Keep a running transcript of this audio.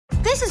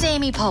This is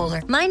Amy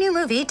Poehler. My new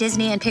movie,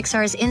 Disney and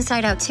Pixar's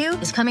Inside Out 2,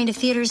 is coming to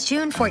theaters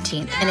June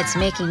 14th, and it's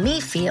making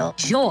me feel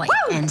joy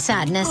and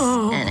sadness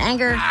and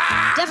anger,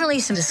 definitely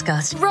some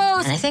disgust, and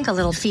I think a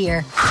little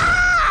fear.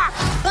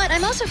 But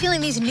I'm also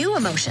feeling these new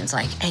emotions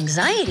like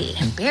anxiety,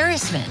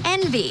 embarrassment,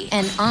 envy,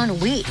 and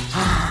ennui.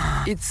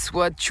 It's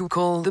what you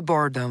call the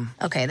boredom.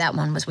 Okay, that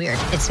one was weird.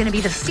 It's gonna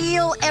be the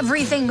feel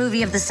everything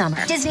movie of the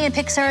summer. Disney and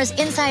Pixar's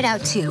Inside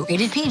Out 2,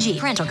 rated PG.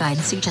 Parental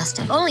guidance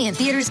suggested. Only in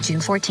theaters June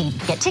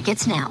 14th. Get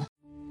tickets now.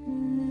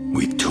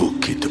 We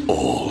took it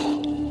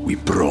all. We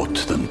brought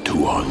them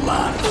to our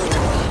land.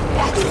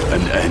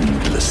 An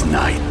endless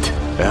night,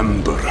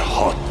 ember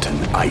hot and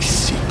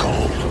icy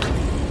cold.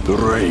 The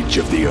rage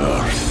of the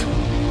earth.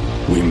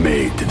 We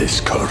made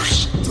this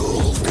curse.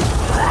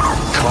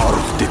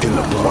 Carved it in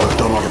the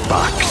blood on our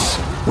backs.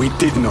 We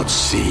did not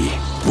see.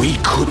 We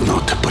could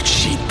not, but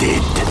she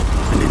did.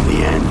 And in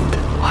the end...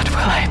 What will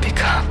I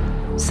become?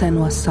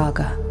 Senua's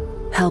Saga.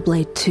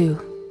 Hellblade 2.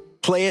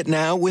 Play it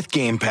now with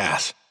Game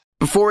Pass.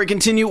 Before we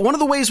continue, one of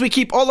the ways we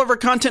keep all of our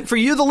content for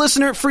you, the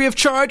listener, free of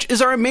charge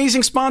is our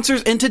amazing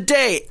sponsors, and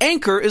today,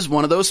 Anchor is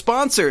one of those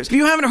sponsors. If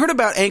you haven't heard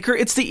about Anchor,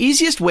 it's the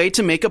easiest way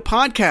to make a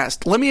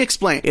podcast. Let me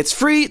explain. It's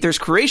free, there's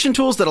creation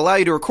tools that allow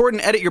you to record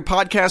and edit your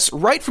podcasts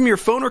right from your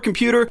phone or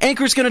computer.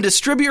 Anchor's going to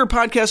distribute your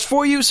podcast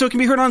for you so it can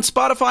be heard on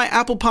Spotify,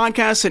 Apple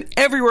Podcasts, and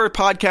everywhere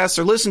podcasts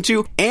are listened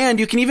to, and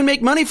you can even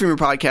make money from your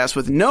podcast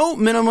with no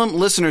minimum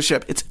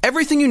listenership. It's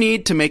everything you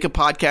need to make a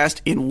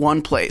podcast in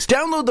one place.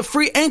 Download the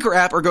free Anchor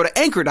app or go to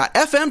anchor.fm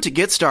to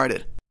get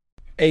started.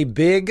 A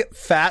big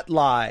fat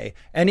lie,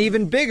 an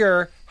even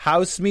bigger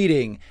house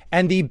meeting,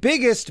 and the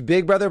biggest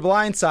Big Brother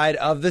blindside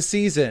of the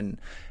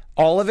season.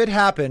 All of it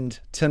happened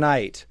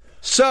tonight.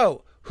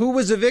 So, who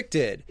was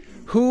evicted?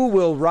 Who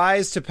will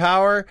rise to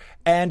power?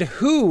 And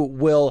who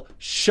will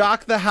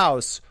shock the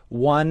house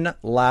one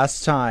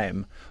last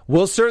time?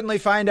 We'll certainly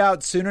find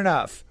out soon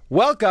enough.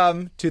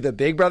 Welcome to the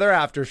Big Brother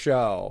After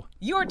Show.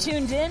 You're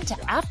tuned in to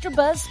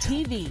AfterBuzz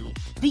TV,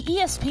 the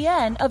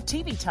ESPN of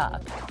TV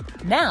talk.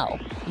 Now,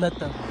 let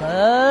the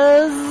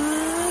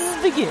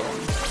buzz begin.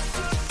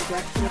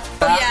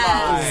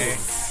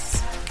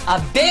 Yes. A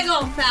big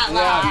old fat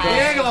lie.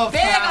 Big old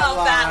fat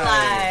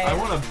lie. I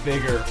want a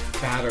bigger,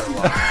 fatter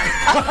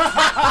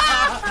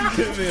lie.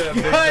 Give me a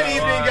big Good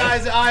evening,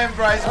 guys. I am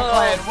Bryce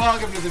McClay.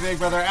 Welcome to the Big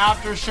Brother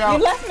After Show.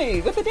 You left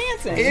me with the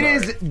dancing. It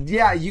is,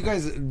 yeah, you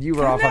guys, you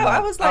were off on that. I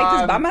was like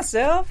just by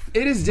myself.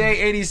 It is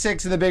day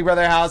 86 of the Big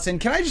Brother house,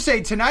 and can I just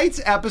say, tonight's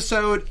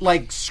episode,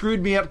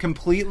 screwed me up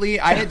completely.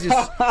 I've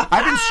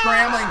been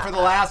scrambling for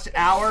the last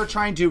hour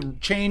trying to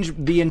change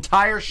the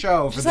entire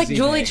show for It's this like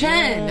Julie evening.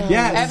 Chen.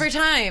 Yes. Every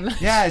time.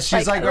 Yeah,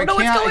 she's like, I don't know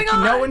what's going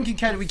on. No one can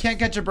catch, we can't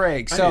catch a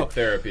break. I So need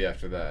therapy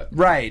after that.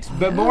 Right,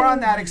 but more on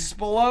that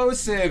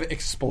explosive,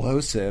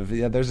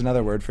 yeah, there's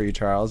another word for you,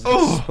 Charles.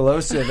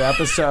 Explosive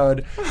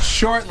episode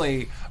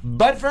shortly.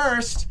 But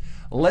first,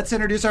 let's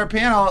introduce our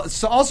panel.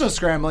 So also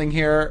scrambling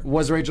here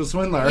was Rachel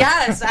Swindler.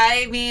 Yes,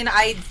 I mean,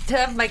 I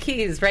have my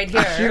keys right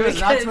here. She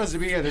was not supposed to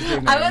be here this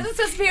evening. I wasn't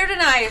supposed to be here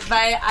tonight,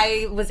 but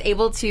I was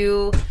able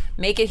to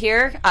make it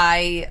here.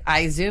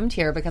 I zoomed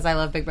here because I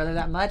love Big Brother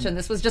that much, and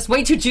this was just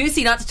way too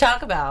juicy not to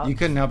talk about. You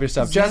couldn't help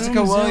yourself.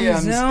 Jessica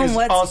Williams is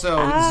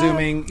also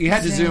zooming. You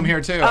had to zoom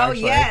here too. Oh,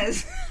 actually.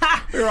 yes.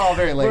 We were all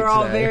very late We're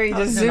all today. very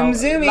just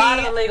zoomy. A lot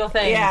of illegal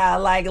things. Yeah,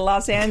 like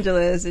Los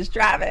Angeles is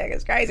traffic.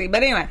 It's crazy.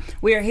 But anyway,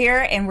 we are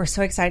here and we're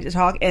so excited to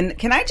talk. And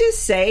can I just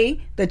say,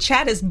 the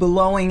chat is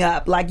blowing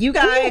up. Like, you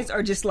guys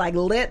are just like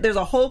lit. There's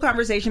a whole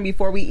conversation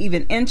before we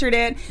even entered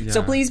it. Yeah.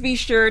 So please be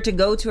sure to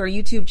go to our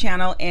YouTube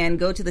channel and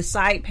go to the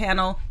side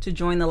panel to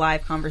join the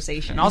live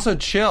conversation. And also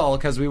chill,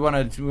 because we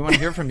want to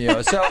hear from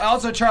you. So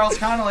also Charles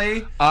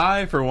Connolly.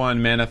 I, for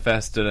one,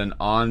 manifested an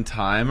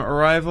on-time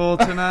arrival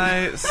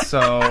tonight.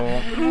 So,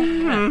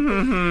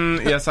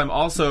 yes, I'm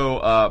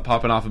also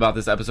popping off about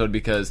this episode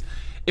because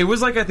it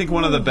was I think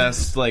one of the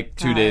best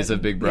 2 days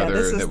of Big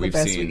Brother that we've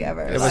seen. This is the best week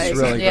ever. It was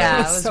really great. Yeah,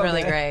 it was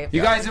really great.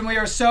 You guys, and we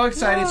are so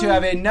excited to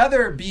have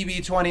another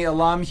BB20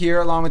 alum here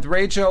along with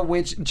Rachel,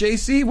 which,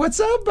 JC, what's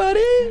up,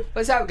 buddy?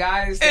 What's up,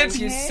 guys? Thank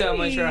you so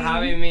much for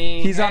having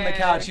me. He's on the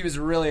couch. He was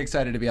really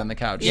excited to be on the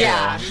couch.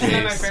 Yeah, this is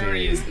my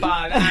favorite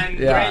spot. And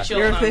Rachel,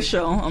 you're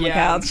official on the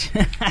couch.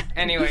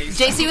 Anyways.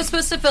 JC was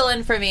supposed to fill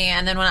in for me,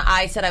 and then when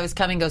I said I was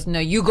coming, goes, no,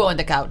 you go on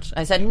the couch.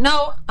 I said,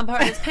 no, I'm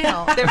part of this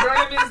panel. The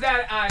problem is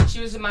that she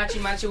was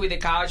matchy with the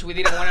couch. We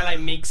didn't want to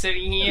mix it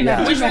in here.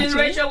 Yeah. Which one is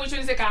Rachel? Which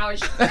one is the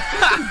couch?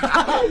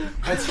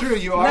 That's true.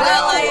 You are.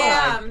 Well,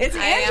 I am. It's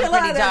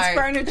Angela that's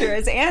furniture.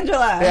 It's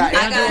Angela. Yeah,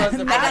 I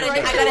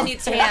got a new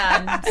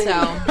tan, so.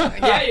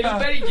 Yeah, you look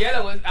very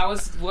yellow. I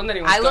was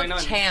wondering what's going on. I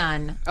look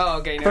tan. Oh,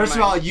 okay. First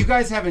of all, you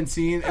guys haven't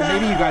seen,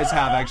 maybe you guys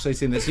have actually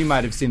seen this. You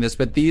might have seen this,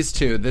 but these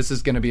two, this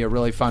is going to be a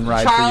really fun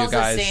ride for you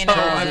guys.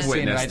 I've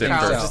witnessed it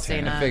first.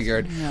 I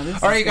figured.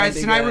 All right, you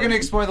guys, tonight we're going to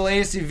explore the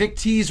latest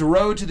evictees'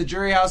 road to the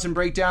jury house and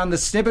break down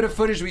the snippet of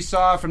footage we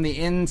saw from the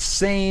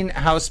insane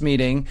house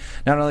meeting.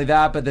 Not only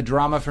that, but the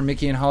drama for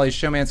Mickey and Holly's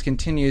showmance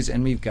continues,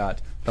 and we've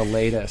got The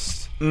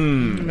latest.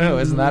 Oh,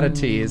 isn't that a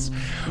tease?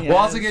 Yes. We'll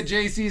also get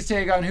JC's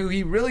take on who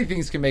he really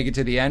thinks can make it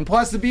to the end.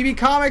 Plus, the BB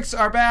comics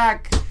are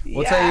back.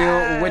 We'll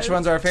tell you which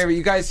one's our favorite.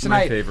 You guys,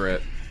 tonight. My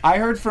favorite. I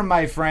heard from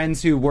my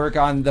friends who work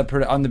on the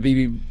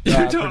BB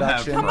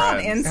production. Come on,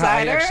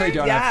 Insider. I actually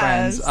don't have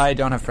friends. I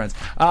don't have friends.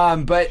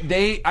 But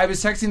I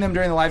was texting them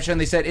during the live show,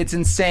 and they said it's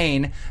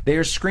insane. They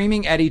are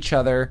screaming at each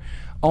other.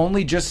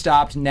 Only just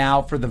stopped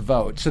now for the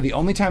vote. So the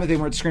only time that they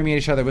weren't screaming at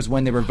each other was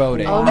when they were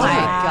voting. Oh my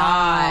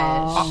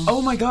gosh.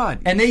 Oh my god.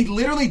 And they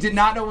literally did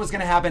not know what was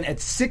going to happen at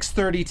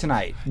 6:30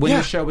 tonight when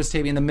the show was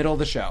taping, in the middle of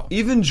the show.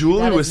 Even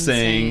Julie was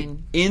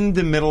saying in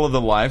the middle of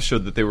the live show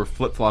that they were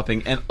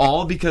flip-flopping, and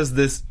all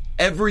because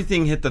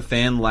everything hit the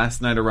fan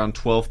last night around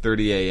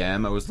 12:30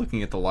 a.m. I was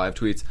looking at the live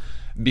tweets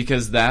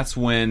because that's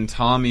when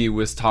Tommy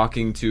was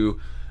talking to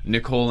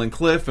Nicole and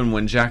Cliff, and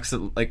when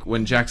Jackson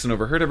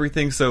overheard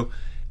everything. So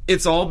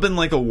it's all been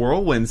like a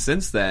whirlwind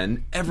since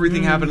then.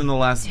 Everything happened in the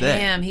last day.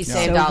 Damn, he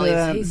saved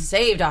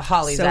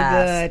Holly's so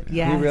ass. Good.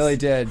 Yes. He really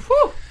did.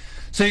 Whew.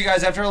 So you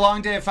guys, after a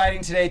long day of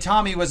fighting today,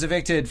 Tommy was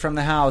evicted from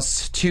the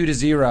house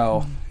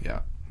 2-0. Yeah.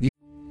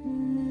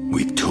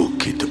 We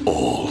took it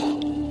all.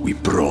 We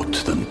brought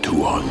them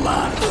to our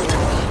land.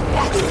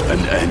 An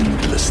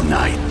endless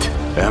night,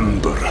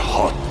 ember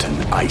hot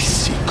and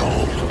icy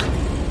cold.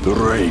 The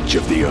rage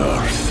of the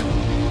earth.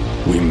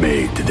 We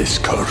made this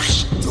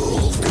curse.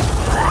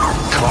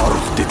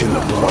 Carved it in the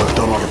blood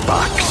on our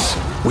backs.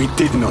 We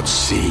did not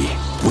see.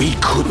 We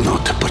could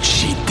not, but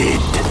she did.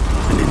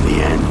 And in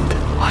the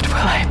end, What will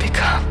I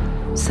become?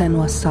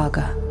 Senua's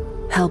Saga.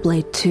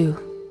 Hellblade 2.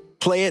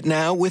 Play it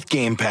now with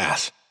Game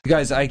Pass. You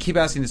guys, I keep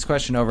asking this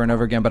question over and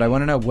over again, but I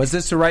want to know, was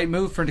this the right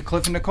move for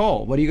Cliff and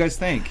Nicole? What do you guys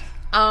think?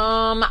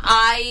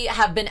 I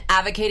have been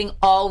advocating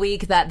all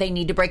week that they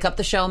need to break up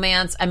the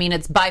showmance. I mean,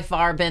 it's by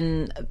far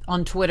been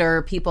on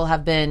Twitter. People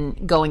have been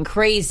going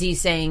crazy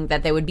saying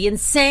that they would be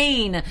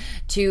insane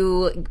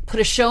to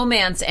put a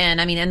showmance in.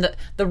 I mean, and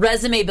the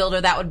resume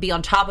builder that would be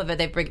on top of it.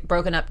 They've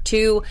broken up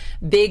two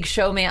big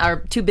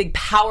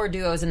power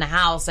duos in the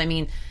house. I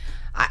mean,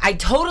 I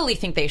totally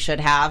think they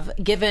should have,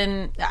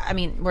 given, I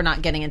mean, we're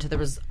not getting into the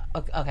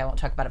okay, I won't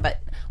talk about it,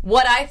 but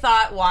what I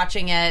thought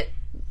watching it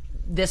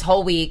this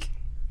whole week,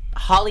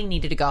 Holly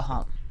needed to go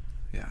home.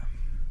 Yeah.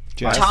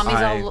 Tommy's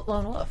a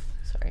lone wolf.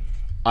 Sorry.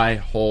 I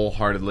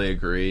wholeheartedly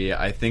agree.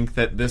 I think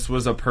that this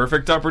was a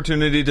perfect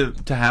opportunity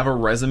to have a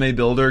resume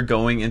builder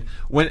going in.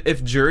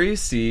 If jury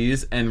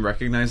sees and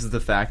recognizes the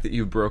fact that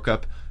you broke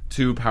up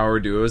two power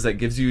duos, that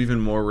gives you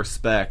even more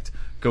respect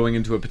going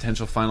into a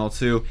potential final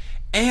two.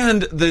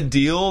 And the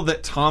deal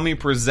that Tommy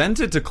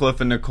presented to Cliff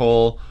and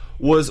Nicole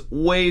was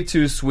way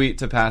too sweet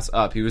to pass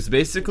up. He was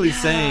basically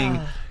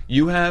saying,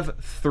 you have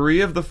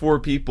 3 of the 4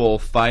 people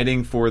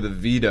fighting for the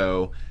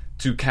veto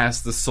to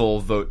cast the sole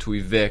vote to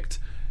evict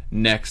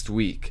next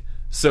week.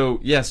 So,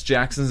 yes,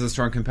 Jackson's a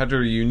strong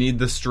competitor. You need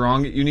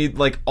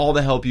like all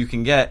the help you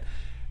can get.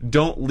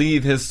 Don't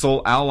leave his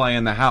sole ally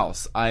in the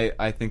house.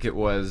 I think it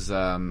was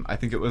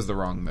the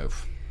wrong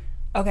move.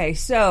 Okay,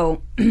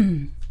 so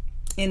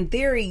in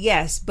theory,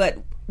 yes, but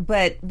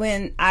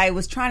when I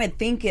was trying to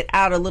think it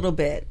out a little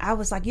bit, I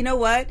was like, you know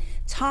what?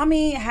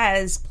 Tommy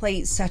has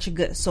played such a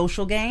good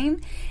social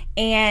game,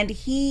 and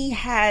he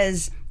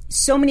has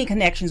so many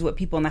connections with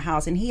people in the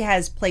house, and he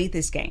has played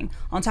this game.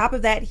 On top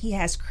of that, he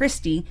has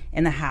Christy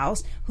in the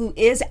house who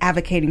is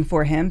advocating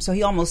for him, so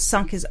he almost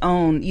sunk his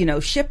own,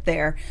 ship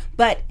there.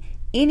 But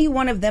any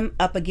one of them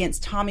up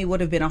against Tommy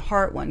would have been a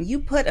hard one. You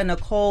put a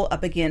Nicole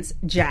up against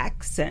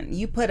Jackson.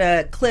 You put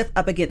a Cliff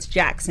up against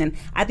Jackson.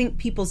 I think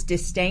people's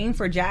disdain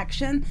for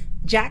Jackson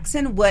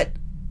would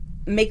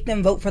make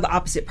them vote for the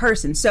opposite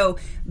person. So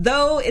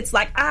though it's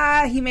like,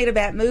 he made a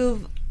bad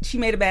move, she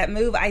made a bad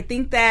move, I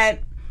think that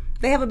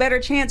they have a better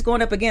chance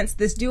going up against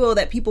this duo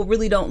that people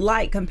really don't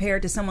like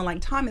compared to someone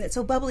like Tommy that's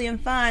so bubbly and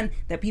fun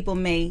that people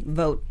may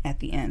vote at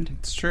the end.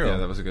 It's true. Yeah,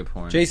 that was a good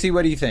point. JC,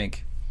 what do you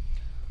think?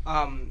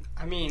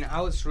 I mean,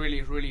 I was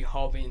really, really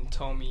hoping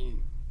Tommy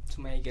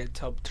to make it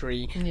top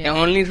 3. Yeah. The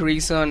only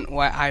reason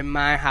why I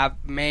might have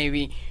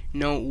maybe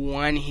not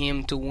want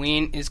him to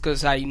win is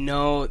because I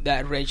know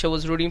that Rachel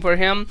was rooting for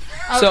him.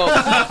 So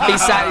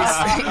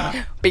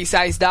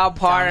besides that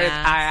part,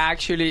 I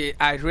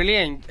really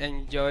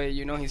enjoy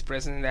his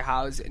presence in the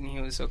house, and he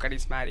was so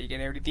charismatic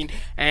and everything.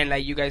 And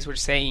like you guys were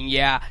saying,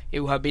 yeah, it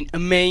would have been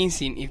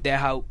amazing if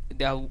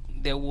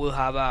they would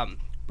have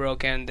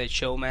broken the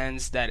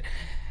showmans that.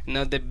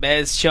 Not the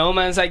best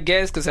showmans, I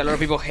guess, because a lot of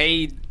people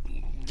hate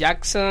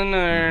Jackson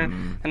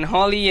and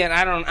Holly, and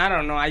I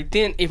don't know. I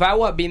think if I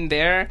would have been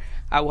there,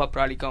 I would have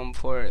probably come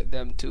for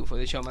them too, for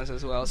the showmans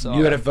as well. So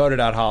you would have voted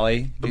out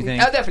Holly, do you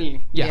think?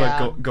 Definitely, yeah.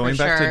 But going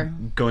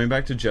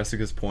back to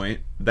Jessica's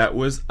point, that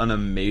was an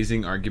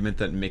amazing argument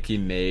that Mickey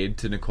made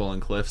to Nicole and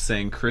Cliff,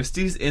 saying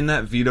Christy's in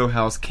that veto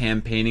house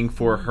campaigning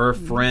for her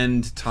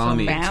friend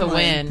Tommy to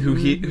win,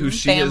 who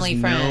she family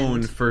has friend.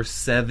 known for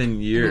 7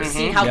 years.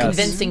 See how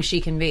convincing she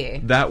can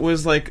be. That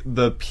was like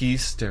the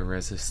piece de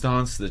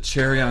resistance, the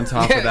cherry on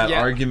top of that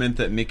argument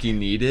that Mickey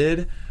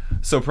needed.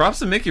 So props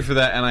to Mickey for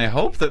that, and I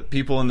hope that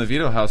people in the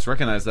veto house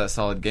recognize that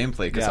solid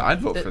gameplay, because Yeah.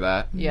 I'd vote for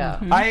that. Yeah.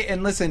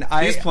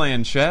 He's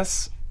playing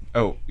chess.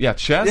 Oh, yeah,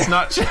 chess,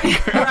 not checkers.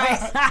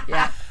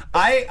 Yeah.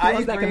 I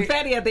That agree.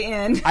 confetti at the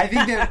end. I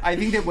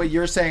think that what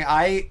you're saying,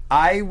 I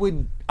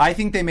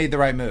think they made the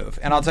right move,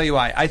 and I'll tell you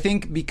why. I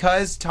think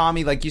because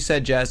Tommy, like you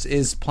said, Jess,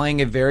 is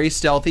playing a very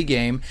stealthy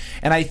game,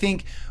 and I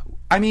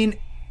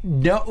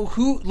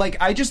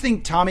just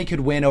think Tommy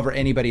could win over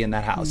anybody in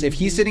that house. If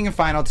he's sitting in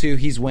final 2,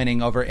 he's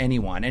winning over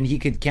anyone, and he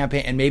could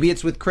campaign. And maybe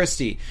it's with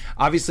Christy.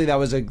 Obviously, that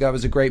was a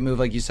great move,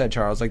 like you said,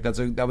 Charles. Like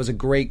that was a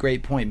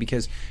great point,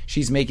 because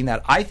she's making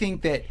that. I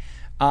think that.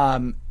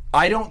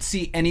 I don't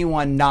see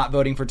anyone not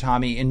voting for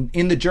Tommy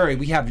in the jury.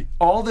 We have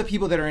all the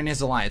people that are in his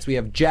alliance. We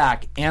have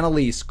Jack,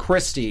 Annalise,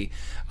 Christy,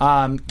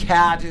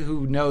 Kat,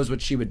 who knows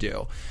what she would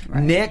do.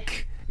 Right.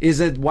 Nick is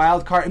a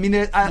wild card. I mean,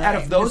 out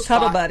of those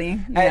cuddle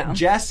buddy,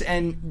 Jess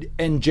and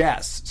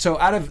Jess. So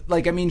out of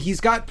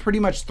he's got pretty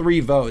much 3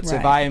 votes.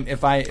 Right.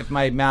 If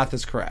my math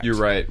is correct. You're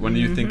right. When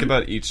you think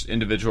about each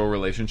individual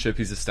relationship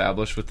he's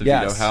established with the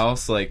veto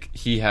house, like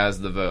he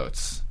has the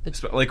votes.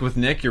 Like with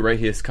Nick, you're right.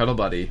 He has cuddle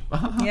buddy.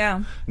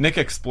 Yeah. Nick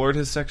explored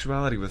his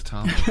sexuality with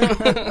Tom.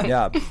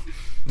 Yeah.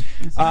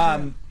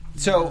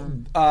 So,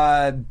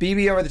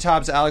 BB Over the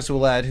Top's Alex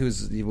Ouellette,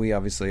 who's we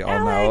obviously all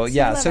know.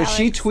 Yeah, so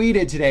she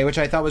tweeted today, which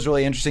I thought was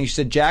really interesting. She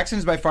said, Jackson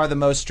is by far the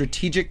most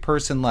strategic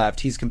person left.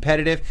 He's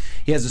competitive.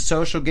 He has a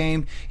social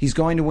game. He's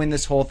going to win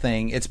this whole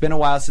thing. It's been a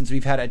while since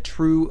we've had a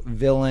true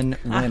villain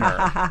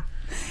winner.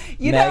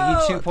 Maggie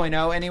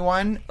 2.0,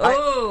 anyone?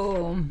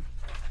 Oh.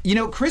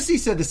 Christy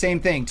said the same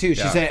thing too.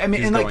 She said,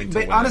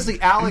 but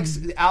honestly,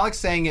 Alex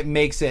saying it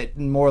makes it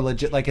more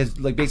legit,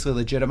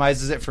 basically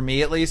legitimizes it for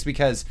me at least,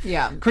 because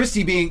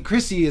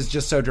Christy is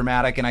just so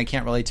dramatic, and I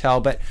can't really tell.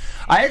 But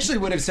I actually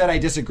would have said I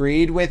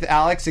disagreed with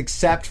Alex,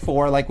 except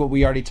for what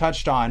we already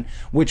touched on,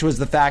 which was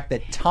the fact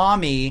that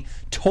Tommy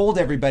told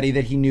everybody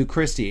that he knew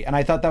Christy, and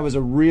I thought that was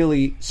a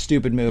really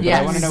stupid move. Yes.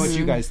 But I want to know what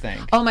you guys think.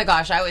 Oh my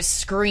gosh, I was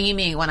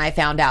screaming when I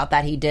found out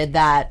that he did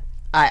that.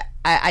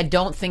 I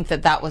don't think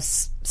that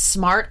was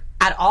smart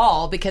at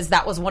all, because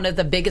that was one of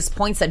the biggest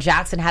points that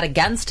Jackson had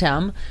against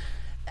him.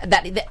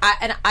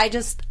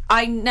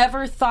 I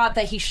never thought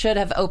that he should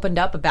have opened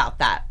up about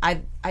that.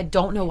 I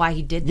don't know why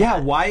he did that. Yeah,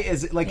 why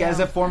is it as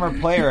a former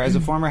player, as a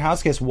former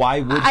house guest, why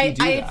would he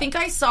do that? I think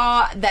I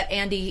saw that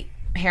Andy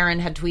Herron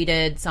had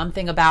tweeted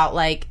something about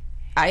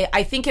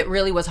I think it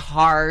really was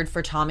hard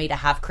for Tommy to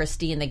have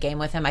Christy in the game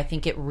with him. I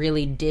think it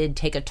really did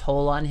take a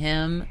toll on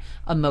him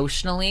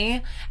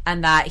emotionally,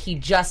 and that he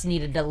just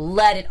needed to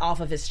let it off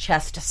of his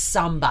chest to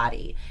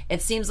somebody.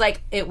 It seems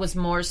like it was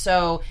more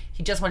so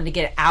he just wanted to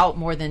get it out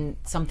more than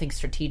something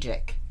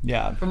strategic.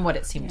 Yeah, from what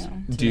it seemed to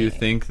Do you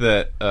think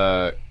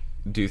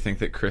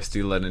that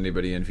Christy let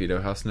anybody in Veto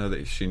House know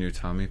that she knew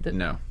Tommy?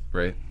 No,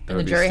 right? That in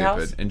would the jury be stupid.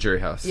 house? In jury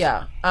house.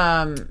 Yeah.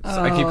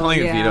 I keep calling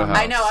it Veto House.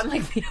 I know. I'm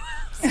like Veto House.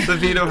 The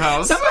veto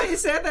house. Somebody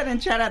said that in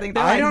chat. I think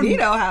they're like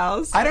veto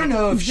house. I don't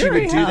know if she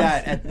would do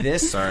that at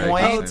this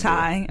point. Oh,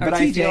 Ty or but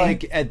TJ. I feel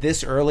like at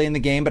this early in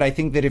the game. But I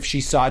think that if she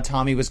saw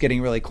Tommy was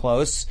getting really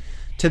close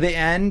to the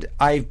end,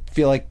 I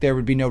feel like there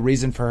would be no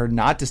reason for her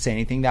not to say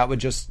anything. That would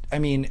just,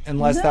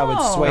 unless that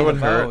would sway the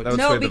vote.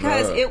 No,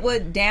 because it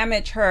would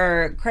damage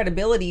her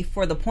credibility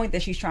for the point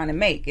that she's trying to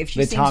make. If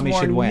she seems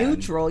more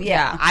neutral,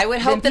 I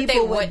would hope that they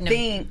wouldn't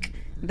think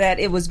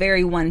that it was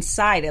very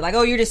one-sided. Like,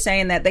 oh, you're just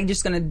saying that they're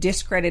just going to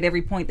discredit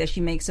every point that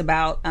she makes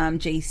about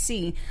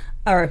JC.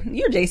 Or,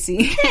 you're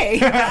JC. Hey,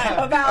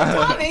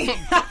 about Tommy.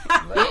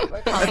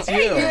 That's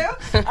you.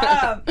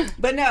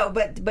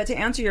 But to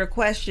answer your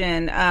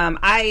question,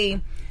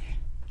 I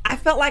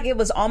felt like it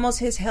was almost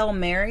his Hail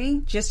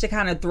Mary, just to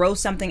kind of throw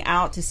something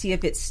out to see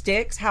if it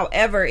sticks.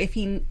 However, if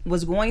he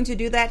was going to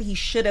do that, he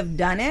should have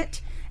done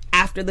it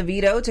after the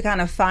veto to kind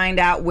of find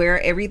out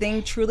where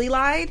everything truly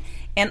lied.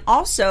 And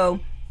also,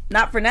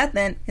 not for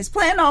nothing, his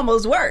plan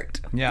almost worked.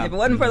 Yeah. If it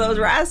wasn't for those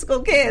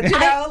rascal kids,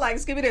 like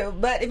Scooby-Doo.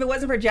 But if it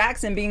wasn't for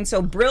Jackson being so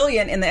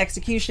brilliant in the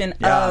execution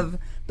of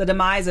the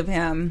demise of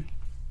him.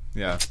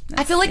 Yeah.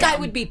 I feel like I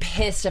would be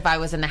pissed if I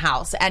was in the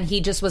house and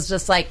he was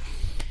just like,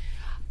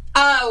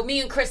 oh, me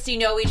and Christy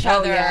know each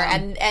other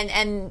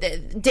and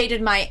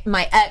dated my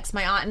ex,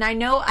 my aunt, and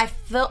I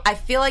feel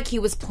like he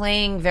was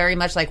playing very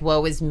much like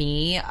woe is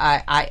me.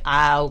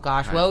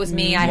 Woe is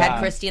me. I had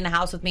Christy in the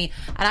house with me,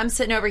 and I'm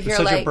sitting over here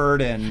such a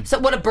burden. So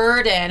what a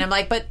burden. I'm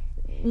like, but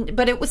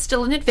it was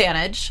still an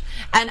advantage,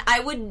 and I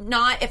would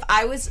not, if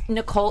I was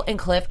Nicole and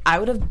Cliff, I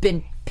would have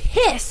been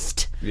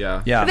pissed.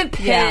 Yeah, I've been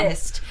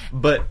pissed.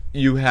 But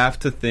you have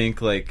to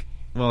think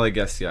well, I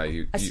guess,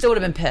 I still would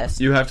have been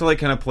pissed. You have to,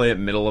 kind of play it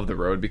middle of the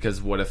road,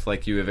 because what if,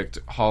 you evict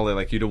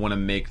Holly, you don't want to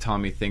make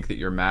Tommy think that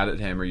you're mad at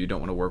him, or you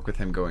don't want to work with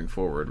him going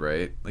forward,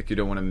 right? You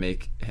don't want to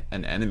make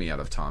an enemy out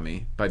of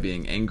Tommy by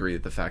being angry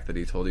at the fact that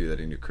he told you that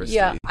he knew Christy.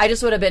 Yeah, I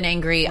just would have been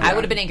angry. Yeah. I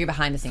would have been angry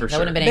behind the scenes. Sure. I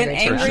would have been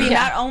angry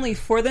not only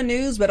for the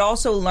news, but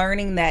also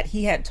learning that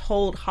he had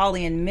told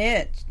Holly and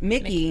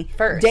Mickey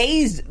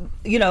days, ago.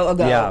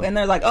 Yeah. And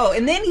they're like, oh,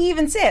 and then he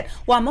even said,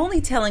 well, I'm only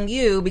telling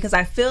you because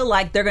I feel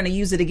like they're going to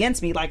use it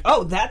against me. Like, oh,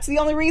 Oh, that's the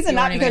only reason,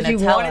 not because you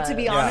wanted to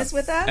be honest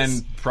with us?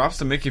 And props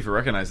to Mickey for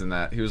recognizing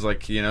that. He was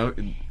like,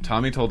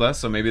 Tommy told us,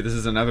 so maybe this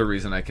is another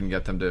reason I can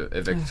get them to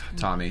evict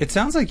Tommy. It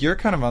sounds like you're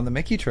kind of on the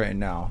Mickey train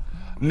now.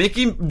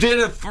 Mickey did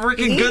a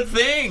freaking good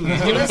thing.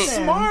 He was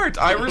smart.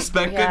 I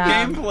respect good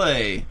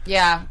gameplay.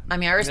 Yeah, I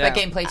mean, I respect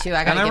gameplay too.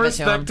 I gotta give it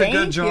to him. And I respect a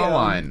good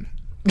jawline.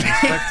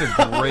 Respect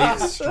a great,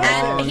 strong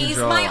And he's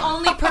jaw. my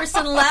only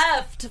person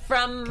left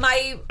from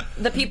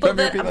the people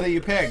that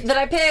you picked. That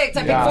I picked.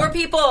 I picked 4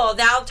 people.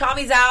 Now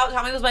Tommy's out.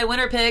 Tommy was my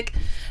winner pick.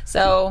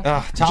 So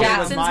Tommy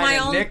Jackson's was mine my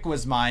and own. Nick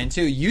was mine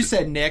too. You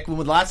said Nick.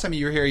 When last time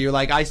you were here, you were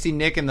like, I see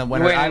Nick in the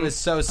winner. I was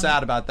so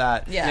sad about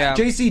that. Yeah.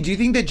 JC, do you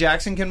think that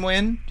Jackson can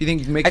win? Do you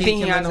think Mickey can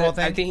win the whole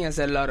thing? I think he has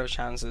a lot of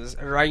chances.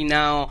 Right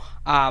now,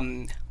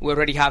 we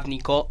already have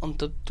Nicole on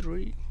top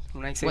 3.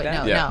 Can I say Wait,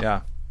 that? no.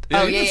 Yeah.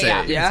 Oh, you can say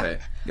it, you can say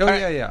it.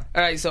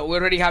 All right, so we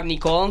already have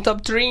Nicole on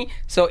top 3.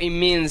 So it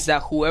means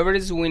that whoever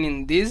is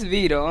winning this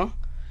veto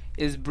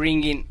is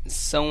bringing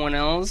someone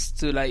else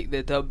to like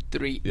the top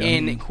 3. Yeah.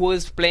 And who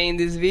is playing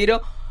this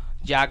veto?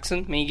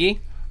 Jackson, Mickey,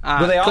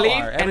 Well, they all Cliff,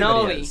 are. and Everybody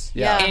Ollie. is.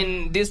 Yeah.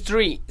 And these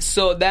 3.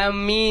 So that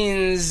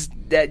means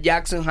that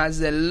Jackson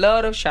has a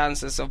lot of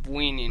chances of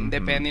winning,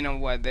 depending on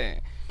what the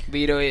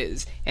veto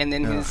is. And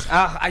then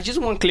I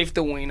just want Cliff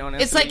to win,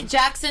 honestly. It's like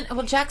Jackson.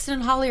 Well, Jackson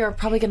and Holly are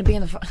probably going to be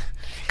in the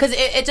because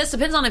it just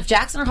depends on if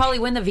Jackson or Holly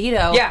win the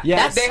veto. Yeah,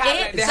 that's they have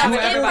it. it. They have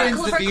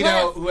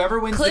Whoever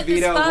wins the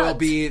veto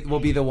will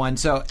be the one.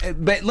 So,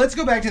 but let's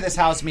go back to this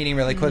House meeting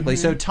really quickly.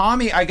 So,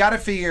 Tommy, I got to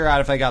figure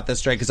out if I got this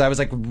straight because I was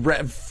like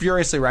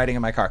furiously riding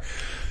in my car.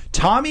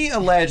 Tommy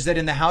alleged that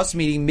in the House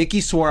meeting, Mickey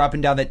swore up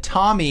and down that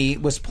Tommy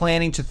was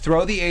planning to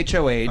throw the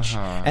HOH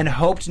and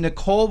hoped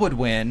Nicole would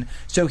win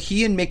so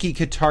he and Mickey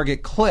could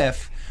target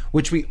Cliff,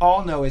 which we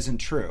all know isn't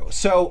true.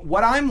 So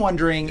what I'm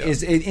wondering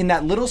is in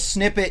that little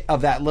snippet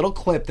of that little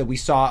clip that we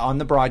saw on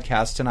the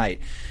broadcast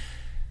tonight,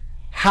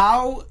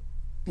 how...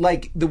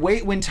 like the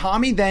way when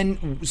Tommy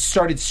then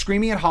started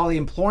screaming at Holly,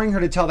 imploring her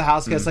to tell the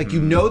house guests, like,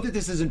 you know that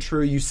this isn't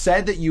true. You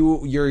said that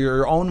you're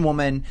your own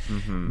woman.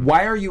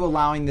 Why are you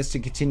allowing this to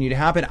continue to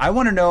happen? I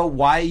want to know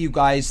why you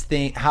guys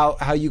think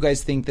how you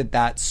guys think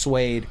that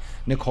swayed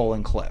Nicole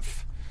and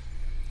Cliff.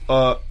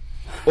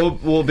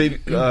 Well, baby.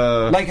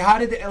 Like, how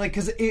did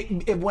because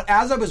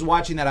as I was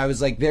watching that, I was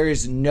like, there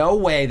is no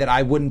way that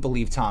I wouldn't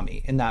believe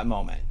Tommy in that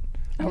moment.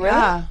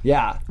 Really?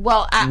 Yeah.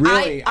 Well,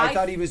 I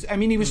thought he was. I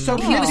mean, he was so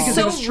he convinced was because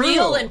it so was true.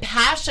 real and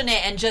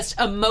passionate and just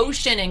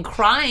emotion and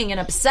crying and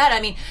upset.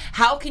 I mean,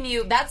 how can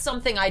you? That's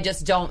something I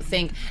just don't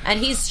think. And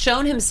he's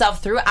shown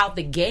himself throughout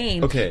the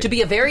game to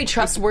be a very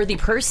trustworthy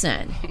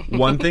person.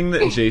 One thing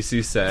that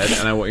JC said,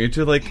 and I want you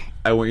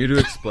to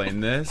explain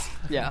this.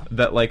 Yeah.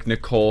 That like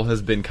Nicole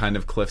has been kind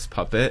of Cliff's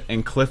puppet,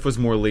 and Cliff was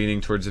more leaning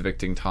towards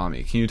evicting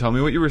Tommy. Can you tell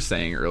me what you were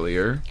saying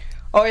earlier?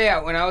 Oh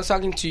yeah, when I was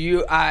talking to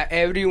you,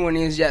 everyone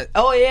is just,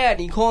 oh yeah,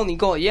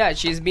 Nicole, yeah,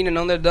 she's been an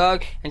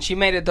underdog and she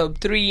made it top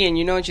 3,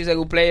 and she's a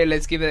good player.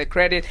 Let's give her the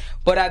credit.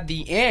 But at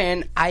the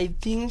end, I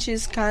think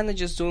she's kind of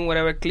just doing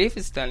whatever Cliff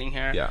is telling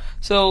her. Yeah.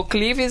 So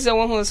Cliff is the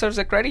one who deserves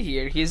the credit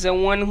here. He's the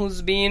one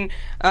who's been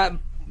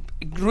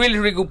really,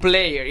 really good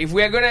player. If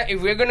we're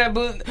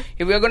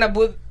gonna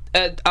put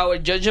our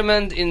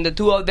judgment in the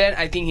 2 of them,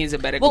 I think he's a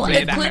better player. Well,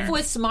 if than Cliff her.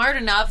 was smart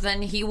enough,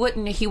 then he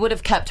would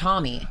have kept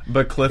Tommy.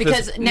 But Cliff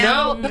because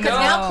now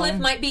Cliff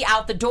might be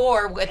out the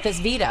door with this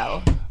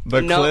veto.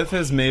 But Cliff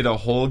has made a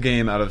whole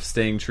game out of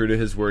staying true to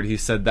his word. He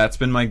said, that's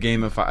been my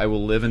game. If I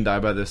will live and die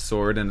by this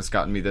sword, and it's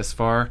gotten me this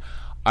far,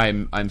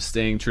 I'm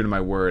staying true to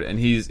my word. And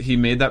he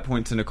made that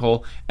point to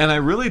Nicole. And I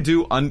really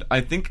do.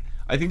 I think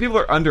people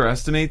are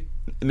underestimating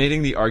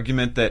the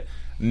argument that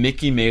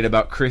Mickey made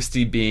about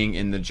Christy being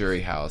in the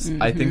jury house.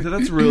 I think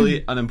that's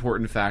really an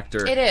important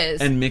factor. It is.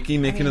 And Mickey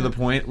making to the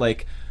point,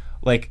 like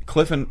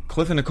Cliff and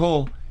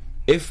Nicole,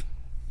 if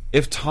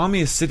Tommy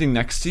is sitting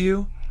next to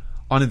you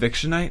on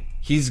eviction night,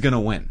 he's gonna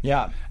win.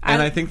 Yeah.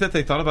 And I think that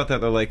they thought about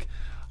that. They're like,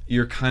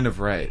 you're kind of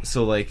right.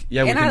 So like,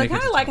 yeah, we and can I make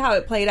kind of like how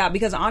it played out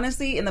because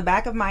honestly, in the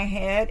back of my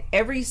head,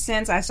 ever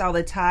since I saw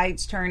the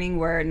tides turning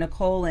where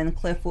Nicole and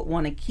Cliff would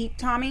want to keep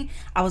Tommy,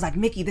 I was like,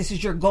 Mickey, this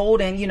is your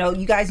golden,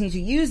 you guys need to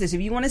use this.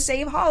 If you want to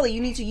save Holly,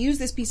 you need to use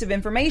this piece of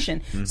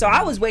information. So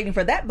I was waiting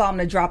for that bomb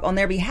to drop on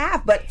their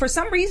behalf. But for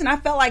some reason, I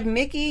felt like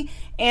Mickey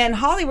and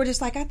Holly were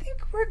just like, I think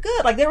we're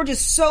good. Like they were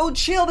just so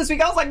chill this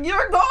week. I was like,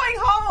 you're going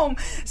home.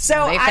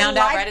 So they I found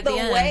out liked right at the the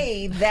end.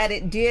 way that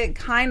it did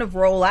kind of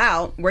roll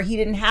out where he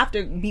didn't have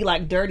to be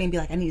like dirty and be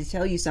like, I need to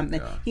tell you something.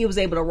 Yeah. He was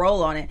able to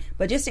roll on it.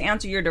 But just to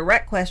answer your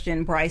direct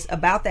question, Bryce,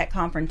 about that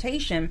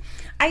confrontation,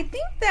 I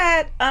think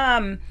that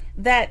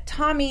that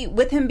Tommy,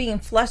 with him being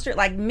flustered,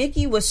 like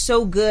Mickey was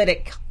so good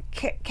at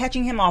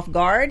catching him off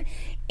guard,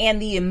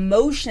 and the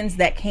emotions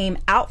that came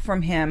out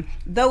from him,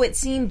 though it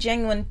seemed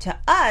genuine to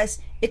us,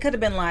 it could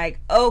have been like,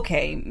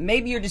 okay,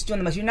 maybe you're just doing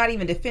the most. You're not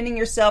even defending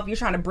yourself. You're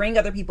trying to bring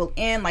other people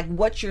in. Like,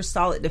 what's your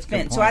solid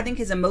defense? So I think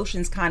his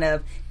emotions kind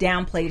of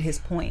downplayed his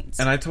points.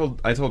 And I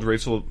told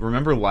Rachel,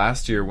 remember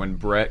last year when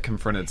Brett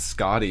confronted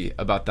Scotty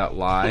about that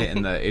lie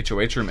in the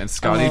HOH room, and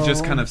Scotty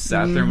just kind of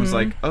sat there and was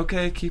like,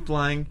 okay, keep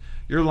lying.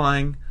 You're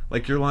lying.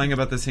 Like, you're lying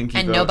about this hinky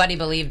And vote. nobody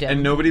believed him.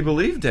 And nobody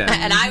believed him.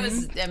 And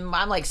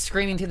I'm like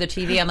screaming through the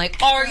TV. I'm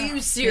like, are you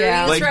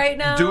serious Like, right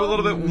now? do a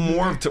little bit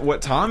more of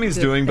what Tommy's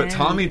doing, but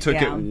Tommy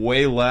took it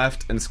way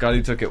left and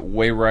Scotty took it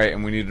way right,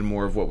 and we needed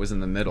more of what was in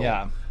the middle.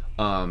 Yeah.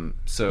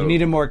 So you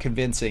needed more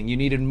convincing. You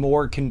needed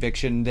more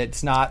conviction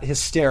that's not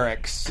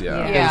hysterics.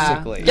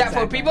 Basically. Yeah,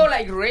 for people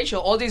like Rachel,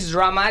 all this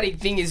dramatic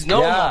thing is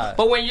normal. Yeah.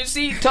 But when you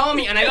see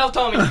Tommy, and I love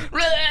Tommy,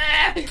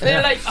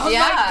 they're like, oh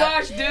my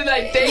gosh, dude,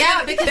 like,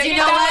 because you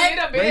know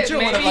what? Rachel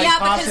would have like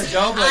tossed a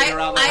dough blade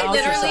around the house or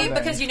literally, something.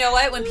 because you know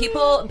what? When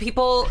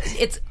people,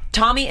 it's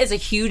Tommy is a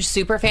huge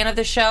super fan of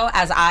the show,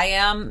 as I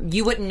am.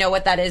 You wouldn't know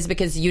what that is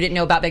because you didn't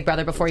know about Big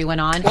Brother before you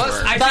went on. Well,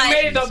 I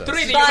made it top 3.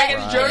 Did you make it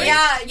the journey?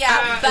 Yeah.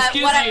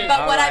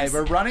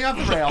 We're running off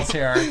the rails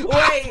here.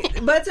 Wait,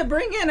 but to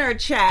bring in our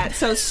chat,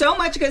 so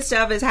much good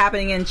stuff is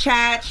happening in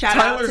chat. Shout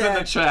Tyler's out to in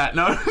the chat.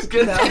 No, it's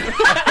good.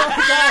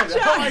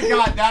 Oh my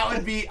god, that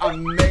would be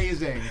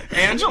amazing.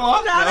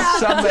 Angela?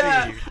 Shout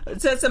out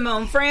to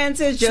Simone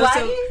Francis,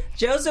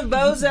 Joseph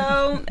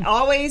Bozo,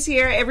 always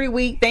here every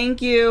week.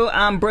 Thank you.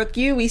 Brooke,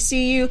 we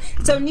see you.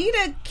 So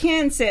Nita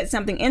Ken said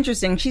something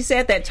interesting. She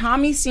said that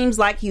Tommy seems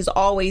like he's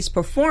always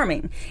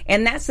performing.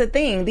 And that's the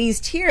thing. These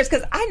tears,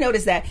 because I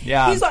noticed that.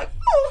 Yeah. He's like,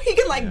 he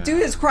can do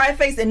his cry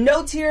face and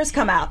no tears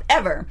come out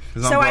ever.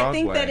 So I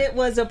think that it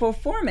was a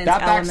performance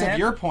That backs element. up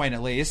your point,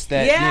 at least,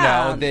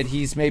 that that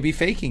he's maybe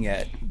faking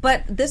it.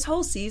 But this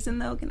whole season,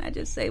 though, can I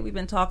just say we've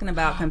been talking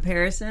about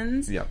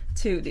comparisons. Yep.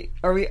 To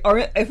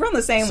if we're on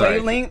the same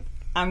wavelength,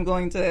 I'm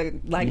going to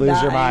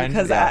lose your mind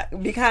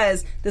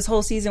because this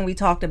whole season we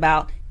talked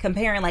about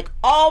comparing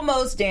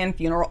almost Dan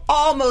Funeral.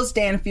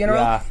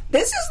 Yeah.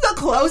 This is the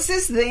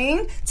closest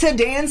thing to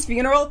Dan's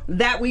funeral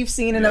that we've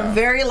seen in a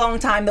very long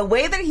time. The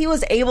way that he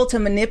was able to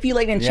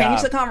manipulate and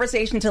change the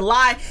conversation, to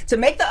lie, to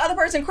make the other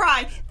person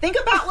cry. Think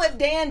about what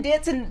Dan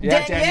did to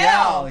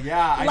Danielle.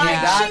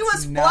 Yeah, she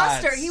was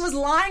flustered. He was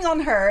lying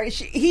on her.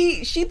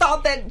 She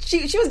thought that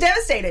she was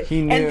devastated.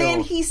 He knew. And then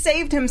he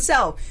saved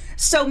himself.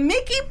 So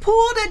Mickey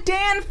pulled a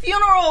Dan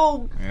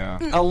funeral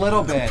a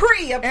little bit.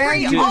 Pre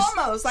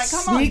almost. Like,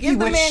 come on, give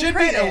the man should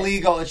credit. be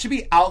illegal. It should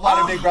be outlawed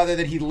in Big Brother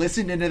that he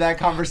listened into that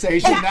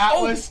conversation. That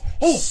was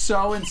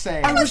so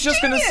insane. I was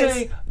just going to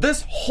say,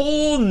 this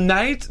whole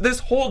night, this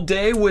whole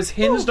day was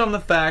hinged on the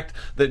fact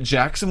that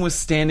Jackson was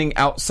standing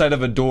outside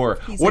of a door.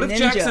 What if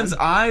Jackson's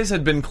eyes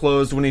had been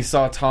closed when he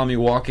saw Tommy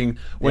walking,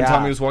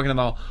 Tommy was walking in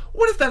the hall?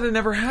 What if that had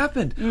never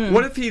happened?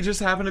 What if he just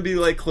happened to be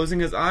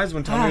closing his eyes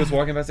when Tommy was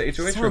walking past the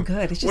HOH room?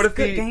 Good. It's just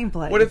good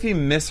gameplay. What if he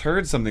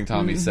misheard something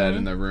Tommy said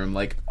in the room?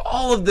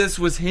 All of this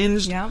was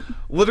hinged.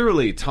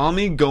 Literally,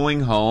 Tommy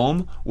going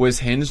home was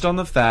hinged on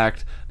the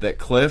fact that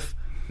Cliff,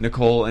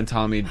 Nicole, and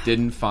Tommy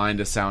didn't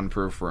find a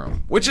soundproof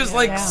room, which is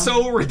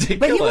so ridiculous.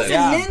 But he was a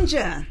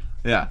ninja.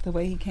 Yeah, the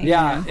way he came.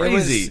 Yeah,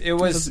 crazy. It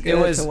was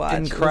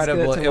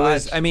incredible. It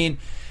was. I mean,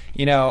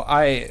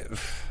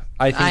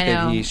 I think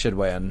that he should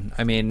win.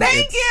 I mean,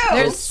 thank you.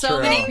 There's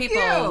so many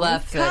people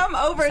left. Come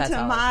over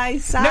to my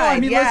side. No, I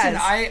mean, listen.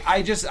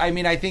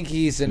 I think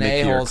he's an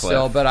a-hole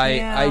still, but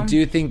I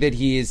do think that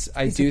he's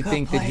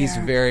that he's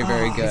very,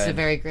 very good. He's a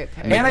very great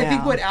player. And I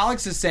think what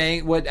Alex is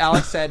saying, what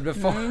Alex said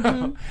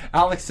before,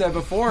 Alex said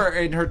before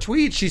in her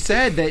tweet, she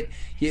said that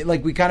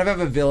we kind of have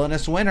a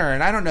villainous winner,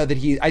 and I don't know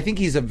that I think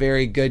he's a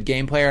very good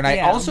game player, and I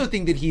also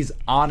think that he's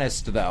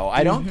honest, though.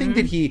 I don't think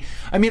that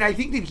I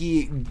think that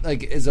he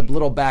is a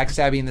little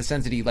backstabby in the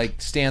sense that he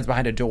stands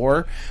behind a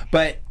door,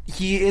 but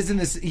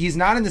he's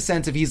not in the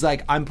sense of he's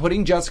I'm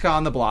putting Jessica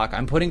on the block,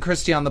 I'm putting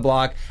Christy on the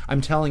block,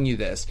 I'm telling you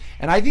this.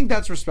 And I think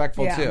that's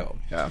respectful too.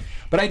 Yeah.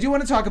 But I do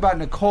want to talk about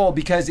Nicole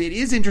because it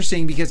is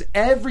interesting because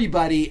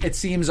everybody, it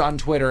seems on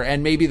Twitter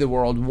and maybe the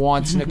world,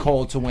 wants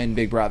Nicole to win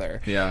Big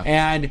Brother. Yeah.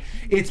 And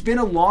it's been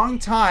a long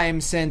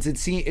time since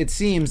it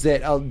seems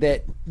that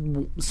that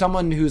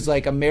someone who's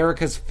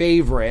America's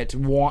favorite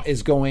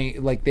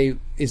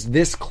is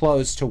this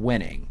close to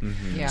winning.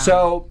 Mm-hmm. Yeah.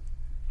 So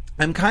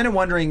I'm kind of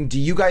wondering, do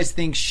you guys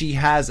think she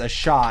has a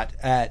shot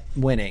at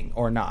winning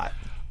or not?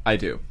 I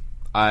do.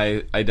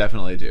 I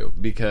definitely do,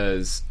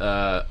 because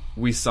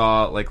we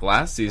saw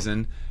last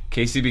season,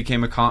 Casey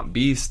became a comp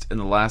beast in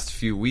the last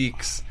few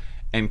weeks,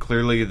 and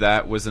clearly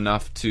that was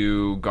enough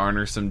to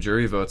garner some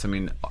jury votes. I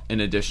mean,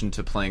 in addition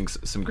to playing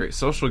some great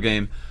social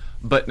game.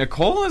 But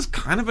Nicole has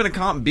kind of been a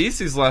comp beast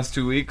these last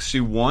 2 weeks. She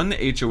won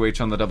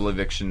HOH on the double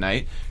eviction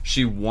night.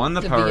 She won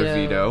the power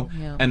veto.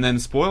 Yeah. And then,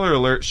 spoiler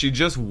alert, she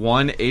just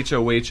won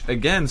HOH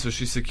again, so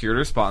she secured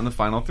her spot in the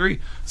final 3.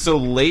 So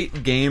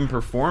late game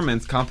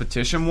performance,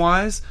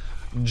 competition-wise,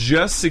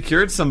 just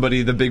secured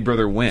somebody the Big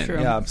Brother win.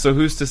 True. Yeah. So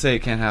who's to say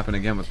it can't happen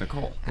again with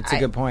Nicole? It's a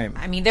good point.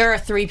 I mean, there are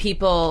 3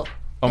 people...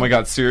 Oh my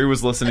God, Siri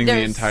was listening the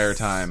entire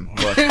time.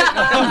 Look.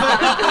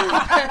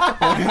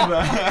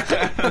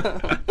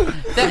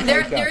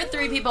 There are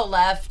 3 people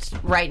left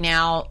right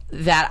now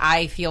that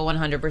I feel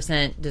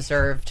 100%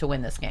 deserve to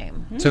win this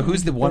game. So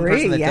who's the one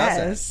person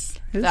that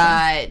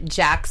doesn't?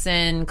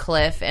 Jackson,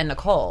 Cliff, and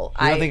Nicole.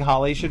 You don't think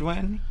Holly should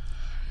win?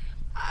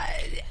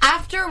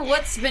 After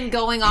what's been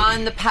going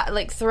on,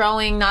 like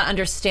throwing, not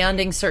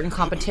understanding certain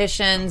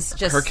competitions,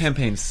 just her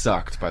campaign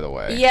sucked. By the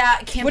way, yeah.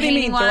 Campaigning what do you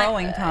mean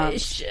throwing, Tom?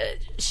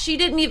 She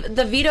didn't even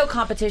the veto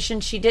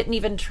competition. She didn't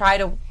even try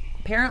to.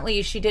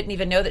 Apparently, she didn't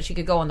even know that she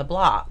could go on the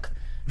block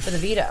for the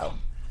veto.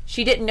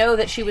 She didn't know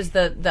that she was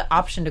the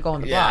option to go on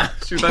the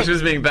block. She thought she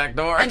was being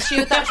backdoored. And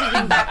she thought she was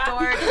being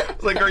backdoored.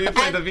 It's like, girl, you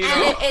played the veto.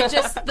 And it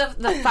just,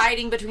 the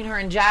fighting between her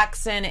and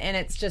Jackson, and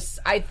it's just,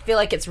 I feel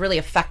like it's really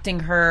affecting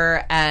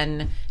her,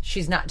 and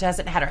she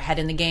hasn't had her head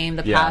in the game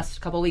the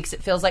past couple weeks,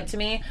 it feels like to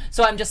me.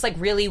 So I'm just like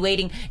really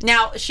waiting.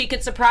 Now, she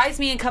could surprise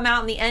me and come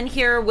out in the end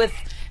here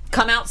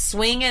come out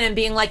swinging and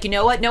being like, you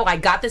know what? No, I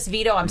got this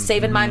veto. I'm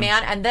saving my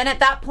man. And then at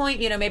that point,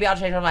 maybe I'll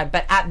change my mind.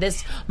 But at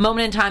this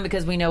moment in time,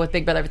 because we know with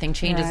Big Brother everything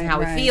changes and how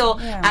we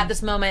feel, at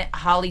this moment,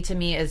 Holly to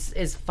me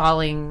is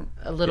falling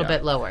a little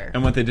bit lower.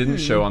 And what they didn't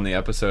show on the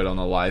episode on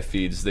the live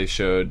feeds, they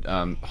showed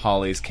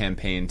Holly's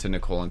campaign to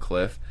Nicole and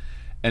Cliff.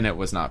 And it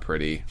was not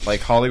pretty. Like,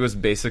 Holly was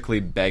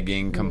basically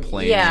begging,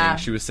 complaining. Yeah.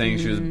 She was saying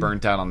she was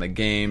burnt out on the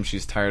game.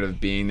 She's tired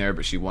of being there,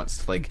 but she wants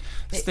to, like,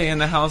 stay in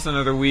the house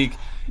another week.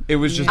 It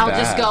was just bad. I'll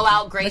just go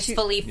out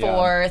gracefully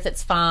forth.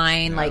 It's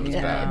fine.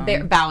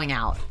 Bowing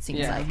out, it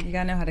seems like. You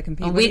gotta know how to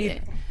compete.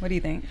 What do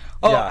you think?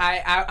 Oh,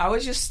 I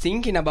was just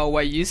thinking about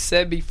what you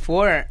said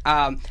before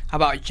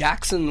about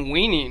Jackson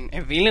winning,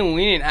 a villain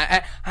winning.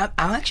 I'm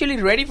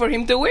actually ready for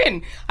him to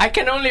win. I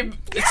can only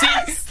see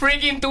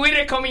freaking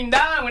Twitter coming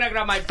down. I'm gonna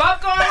grab my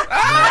popcorn.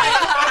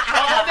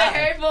 All the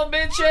hateful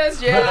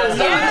bitches.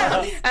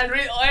 And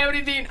read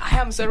everything. I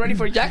am so ready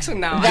for Jackson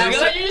now.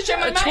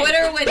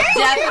 Twitter would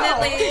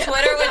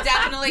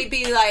definitely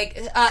be like,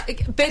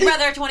 Big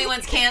Brother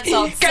 21's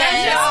canceled.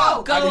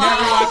 Go on.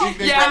 I'm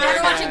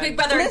never watching Big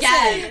Brother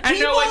again. I'm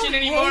not watching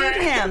anymore.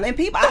 Hate him, and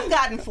I've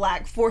gotten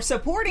flack for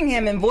supporting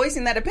him and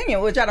voicing that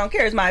opinion, which I don't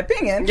care, is my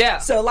opinion. Yeah.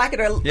 So like it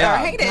or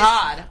hate it,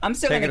 I'm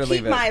still going to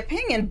keep my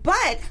opinion.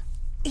 But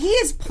he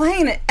is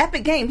playing an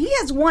epic game. He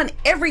has won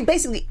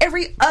basically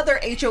every other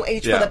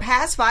HOH for the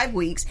past 5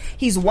 weeks.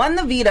 He's won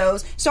the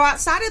vetoes. So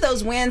outside of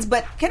those wins,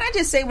 but can I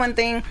just say one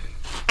thing?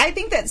 I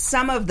think that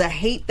some of the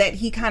hate that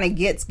he kind of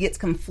gets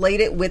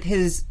conflated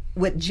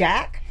with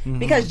Jack,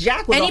 because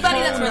Jack was anybody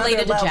that's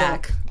related to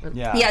Jack.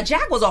 Yeah,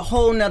 Jack was a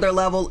whole nother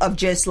level of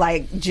just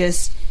an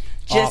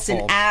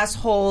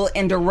asshole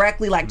and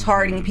directly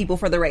targeting people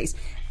for the race.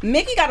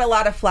 Mickey got a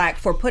lot of flack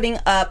for putting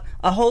up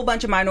a whole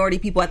bunch of minority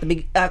people at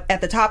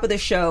the top of the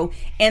show,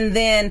 and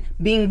then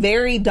being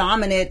very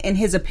dominant in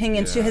his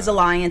opinions to his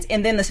alliance,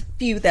 and then the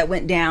feud that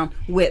went down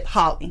with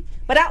Holly.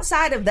 But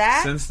outside of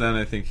that, since then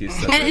I think he's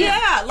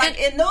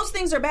and those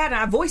things are bad,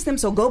 and I voiced them.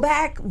 So go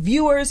back,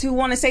 viewers who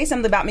want to say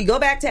something about me, go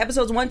back to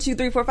episodes 1, 2,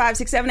 3, 4, 5,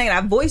 6, 7, 8. I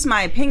voiced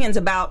my opinions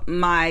about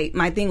my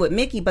thing with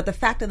Mickey. But the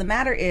fact of the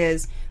matter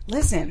is,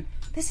 listen.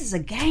 This is a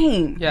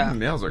game. Yeah. The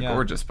nails are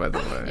gorgeous, by the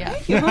way. Yeah.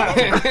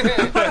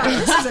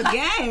 This is a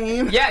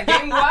game. Yeah,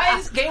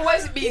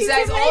 game-wise,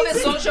 besides all the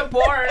social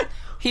part,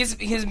 he's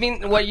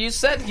been what you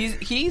said.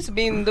 He's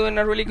been doing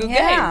a really good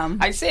game.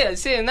 I see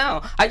it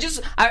now. I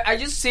just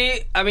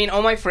see. I mean,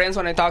 all my friends,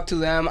 when I talk to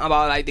them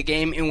about the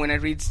game, and when I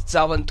read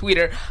stuff on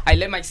Twitter, I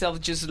let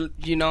myself just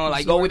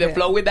go with the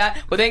flow with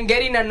that. But then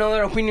getting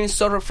another opinion is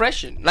so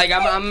refreshing.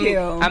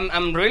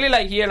 I'm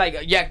really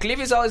here. Cliff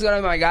is always gonna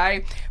be my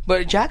guy,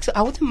 but Jackson,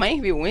 I wouldn't mind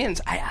if he wins.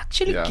 I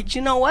actually,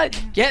 you know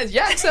what? Yes,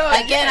 Jackson.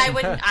 Again,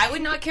 I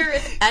would not care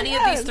if any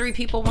of these 3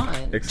 people won.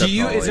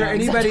 Is there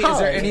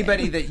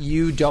anybody that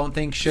you don't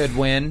think should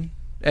win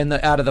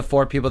out of the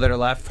 4 people that are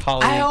left?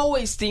 Holly? I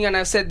always think, and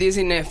I've said this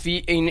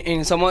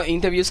in some of the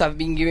interviews I've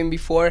been giving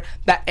before,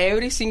 that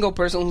every single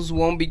person who's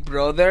won Big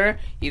Brother,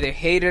 either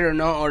hated or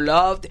not or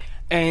loved,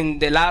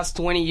 and the last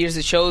 20 years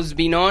the show's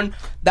been on,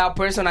 that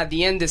person at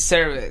the end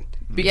deserves it.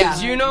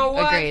 Because you know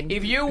what? Agreed.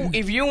 If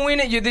you win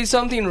it, you did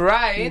something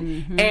right.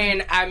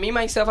 And me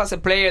myself as a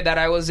player, that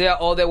I was there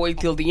all the way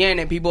till the end,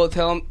 and people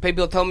tell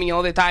me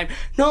all the time,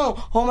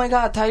 no, oh my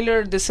God,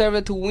 Tyler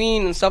deserved to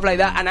win and stuff like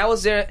that. And I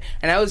was there,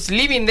 and I was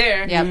living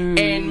there,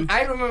 and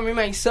I remember me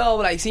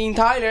myself seeing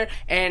Tyler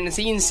and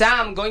seeing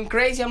Sam going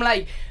crazy. I'm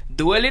like,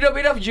 do a little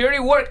bit of jury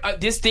work.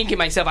 Just thinking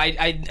myself,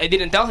 I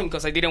didn't tell him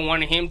because I didn't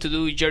want him to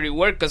do jury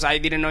work because I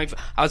didn't know if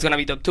I was gonna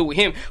be top 2 with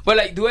him.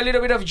 But do a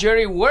little bit of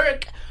jury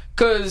work.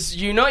 Because,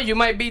 you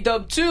might be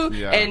top 2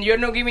 and you're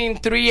not giving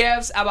 3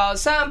 Fs about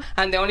Sam,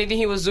 and the only thing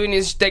he was doing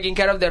is taking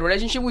care of the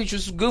relationship, which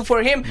was good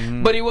for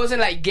him, but it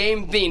wasn't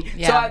game thing.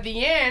 So at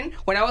the end,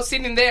 when I was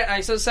sitting there and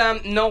I saw Sam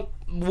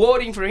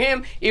voting for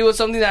him, it was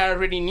something that I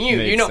already knew.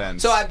 Makes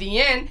sense. So at the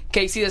end,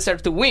 Casey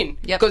deserved to win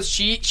because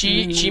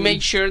she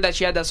made sure that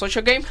she had that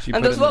social game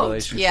and those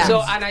votes.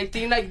 So, and I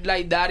think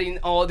like that in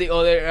all the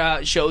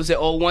other shows, the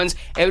old ones,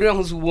 everyone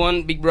who's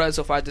won Big Brother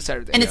so far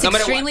deserved it. And it's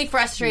extremely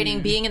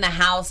frustrating being in the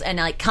house and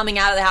coming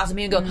out of the house and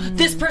being go,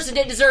 this person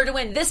didn't deserve to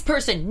win. This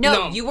person,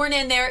 no, you weren't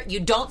in there. You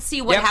don't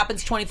see what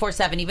happens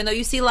 24/7. Even though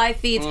you see live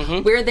feeds,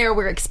 we're there.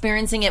 We're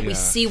experiencing it. We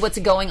see what's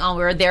going on.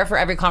 We're there for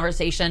every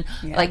conversation.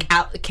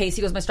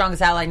 Casey was my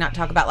strongest ally. Not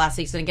talk about last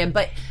season again,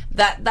 but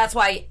that's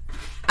why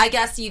I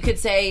guess you could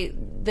say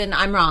then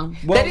I'm wrong.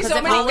 Well, There is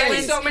so many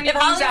things if that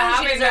Holly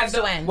happen wins, she deserves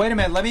to win. Wait a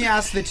minute. Let me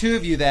ask the two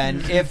of you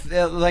then. If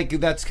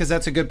that's because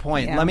that's a good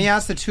point. Yeah. Let me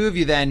ask the two of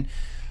you then.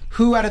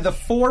 Who out of the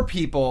 4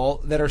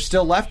 people that are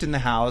still left in the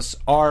house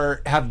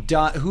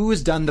who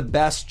has done the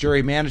best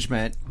jury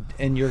management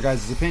in your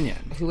guys' opinion?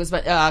 Who was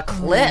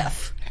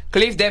Cliff?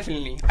 Cliff,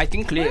 definitely. I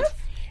think Cliff.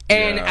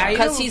 And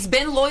because he's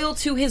been loyal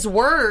to his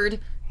word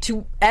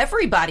to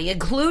everybody,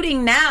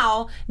 including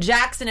now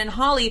Jackson and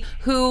Holly,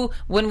 who,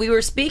 when we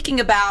were speaking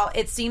about,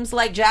 it seems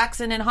like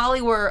Jackson and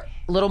Holly were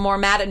a little more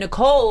mad at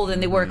Nicole than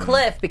they were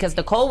Cliff, because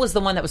Nicole was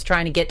the one that was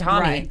trying to get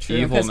Tommy. Right, true.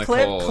 Evil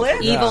Nicole.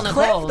 Evil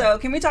Nicole. Cliff, though,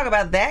 can we talk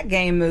about that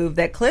game move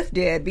that Cliff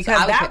did? Because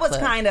So I would that pick was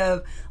Cliff. kind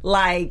of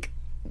like...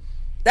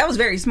 That was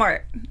very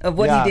smart of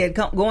what he did,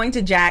 going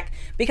to Jack.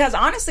 Because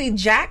honestly,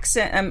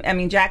 Jackson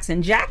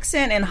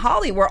and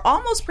Holly were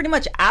almost pretty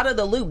much out of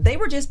the loop. They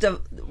were just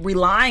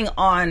relying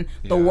on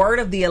the word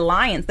of the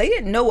alliance. They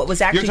didn't know what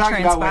was actually You're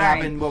talking about what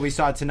transpiring. happened, what we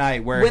saw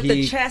tonight, where With he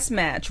the chess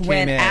match, came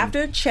when in.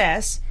 after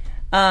chess,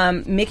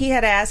 Mickey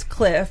had asked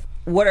Cliff,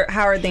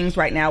 how are things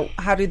right now?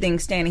 How do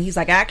things stand? And he's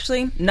like,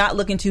 actually, not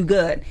looking too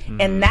good.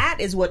 And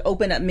that is what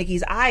opened up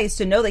Mickey's eyes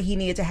to know that he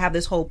needed to have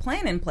this whole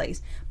plan in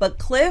place. But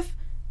Cliff,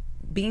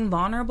 being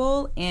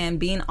vulnerable and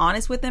being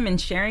honest with them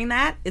and sharing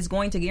that, is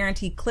going to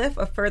guarantee Cliff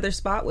a further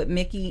spot with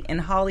Mickey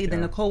and Holly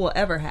than Nicole will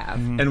ever have.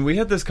 And we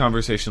had this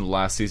conversation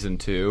last season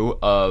too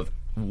of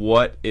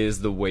what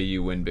is the way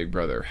you win Big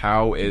Brother?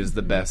 How is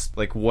the best,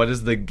 like, what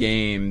is the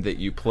game that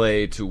you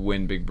play to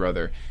win Big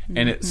Brother?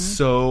 And it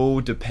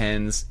so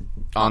depends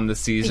on the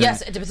season.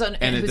 Yes, it depends on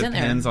and who's it in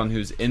there. depends on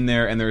who's in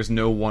there, and there's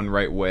no one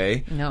right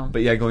way. No.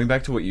 But yeah, going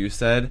back to what you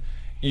said,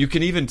 you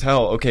can even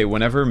tell, okay,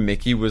 whenever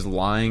Mickey was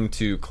lying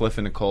to Cliff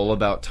and Nicole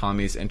about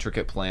Tommy's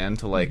intricate plan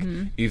to, like,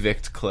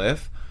 evict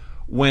Cliff,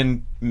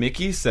 when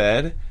Mickey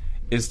said,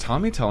 is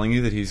Tommy telling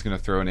you that he's going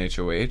to throw an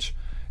HOH?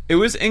 It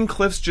was in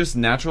Cliff's just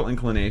natural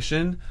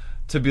inclination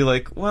to be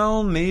like,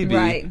 well, maybe.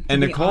 Right,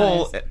 And be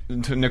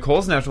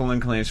Nicole's natural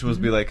inclination was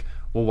to be like,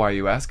 well, why are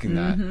you asking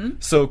that?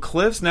 So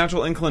Cliff's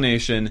natural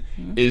inclination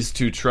is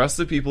to trust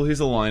the people he's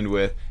aligned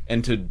with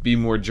and to be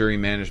more jury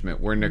management,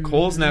 where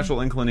Nicole's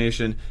natural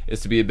inclination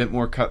is to be a bit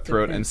more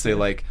cutthroat and say,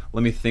 like,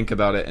 let me think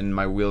about it and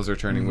my wheels are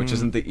turning, which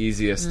isn't the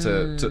easiest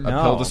a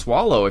pill to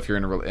swallow if you're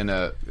in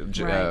a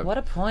What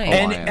a point.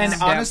 And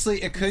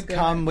honestly, it could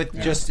come with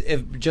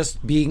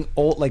just being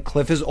old. Like,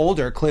 Cliff is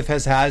older. Cliff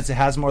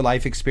has more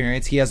life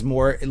experience. He has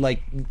more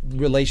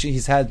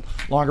He's had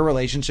longer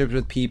relationships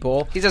with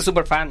people. He's a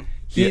super fan.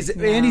 He's a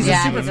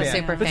super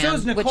fan, But so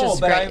is which Nicole. is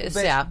But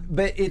great.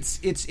 but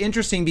it's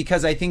interesting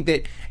because I think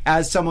that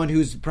as someone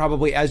who's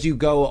probably, as you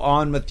go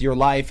on with your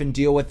life and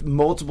deal with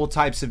multiple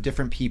types of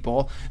different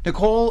people,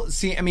 Nicole.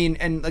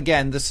 And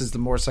again, this is the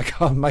more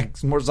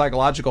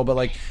psychological, but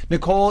like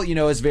Nicole,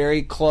 is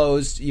very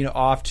closed,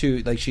 off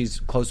to, like, she's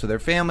close with her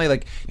family.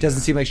 Like,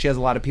 doesn't seem like she has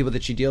a lot of people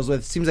that she deals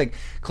with. Seems like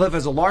Cliff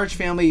has a large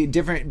family,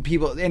 different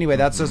people. Anyway,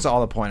 that's just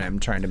all the point I'm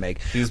trying to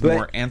make. He's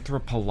more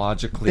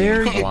anthropologically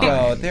There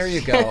inclined.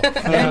 you go.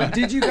 And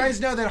did you guys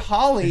know that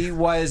Holly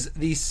was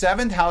the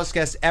 7th house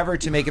guest ever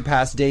to make it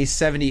past day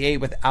 78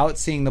 without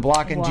seeing the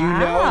block? And do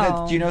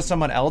you know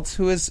someone else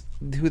who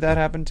that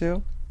happened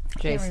to?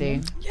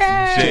 JC.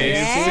 Yeah.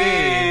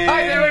 JC.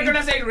 Oh, they were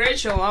gonna say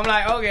Rachel. I'm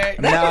like, okay.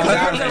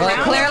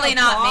 Well, clearly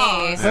not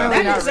me.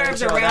 That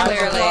deserves a round of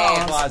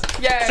applause.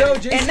 Yeah. So,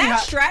 JC, And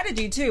that's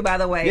strategy too, by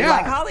the way. Yeah.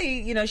 Like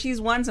Holly, she's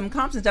won some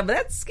comps and stuff, but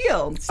that's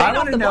skill. I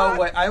want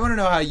to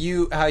know how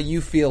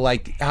you feel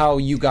like how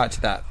you got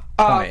to that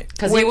point.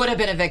 Because he would have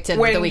been evicted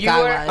the week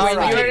I was.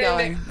 When you were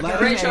going.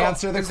 Let me Rachel,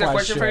 answer the is there a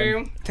question for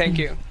you? Thank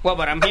you. Well,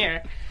 but I'm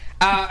here.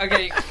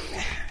 Okay.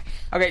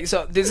 Okay,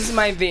 so this is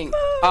my thing.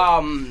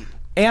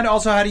 And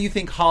also, how do you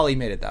think Holly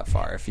made it that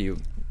far?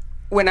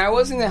 When I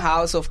was in the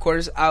house, of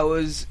course, I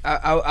was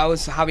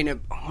having a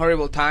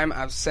horrible time.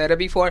 I've said it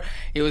before.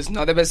 It was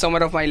not the best summer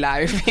of my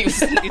life.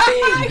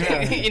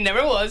 It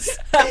never was.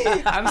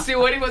 I'm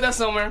still waiting for the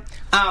summer.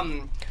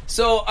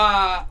 So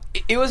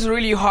it was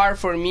really hard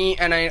for me,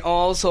 and I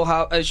also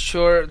have a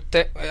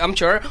I'm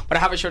sure, but I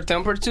have a short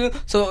temper too.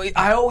 So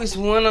I always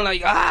wanna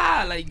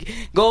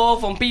go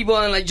off on people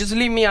and like just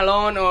leave me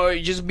alone, or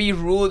just be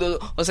rude,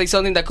 or say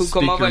something that could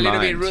come off a little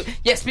bit rude.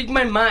 Yeah, speak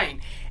my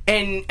mind.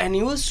 And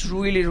it was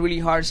really, really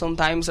hard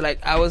sometimes.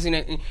 Like, I was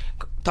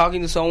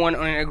talking to someone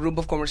or in a group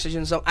of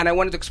conversations, and I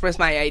wanted to express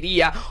my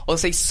idea or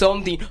say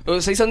something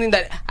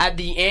that at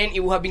the end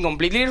it would have been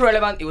completely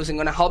irrelevant. It wasn't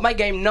going to help my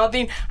game,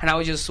 nothing, and I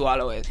would just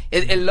swallow it.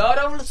 A lot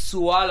of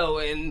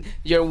swallowing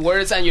your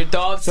words and your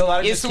thoughts. So a lot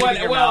of is just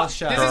keeping your mouth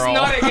shut. This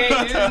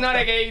is not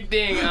a gay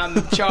thing.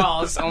 I'm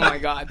Charles. Oh my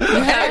God.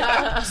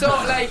 So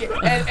like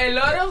a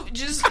lot of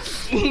just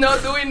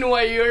not doing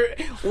what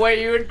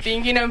you're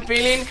thinking and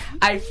feeling.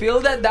 I feel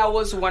that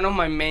was one of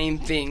my main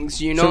things.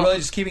 So really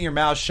just keeping your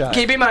mouth shut.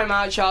 Keeping my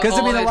mouth shut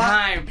all the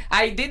time.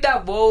 I did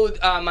that vote,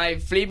 my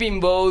flipping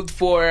vote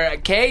for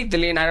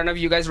Caitlyn. I don't know if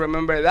you guys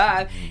remember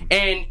that.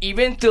 And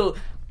even till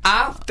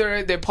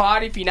after the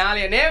party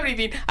finale and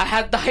everything, I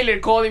had Tyler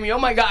calling me, oh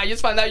my God, I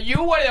just found out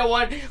you were the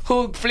one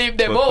who flipped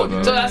the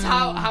vote. So that's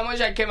how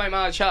much I kept my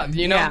mouth shut,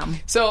 you know? Yeah.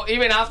 So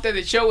even after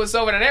the show was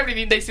over and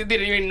everything, they still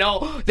didn't even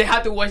know. They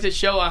had to watch the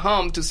show at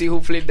home to see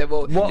who flipped the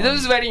vote. Well, this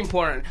is very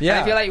important. Yeah.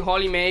 And I feel like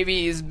Holly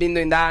maybe has been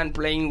doing that and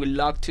playing with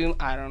luck too.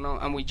 I don't know.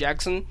 And with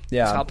Jackson,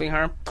 just helping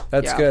her.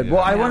 That's good.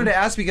 Well, I wanted to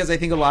ask because I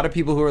think a lot of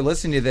people who are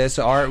listening to this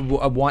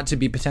want to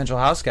be potential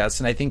house guests,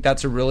 and I think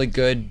that's a really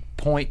good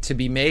point to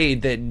be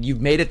made, that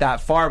you've made it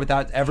that far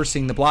without ever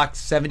seeing the block.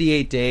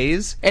 78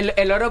 days.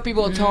 A lot of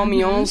people told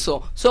me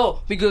also,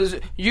 so because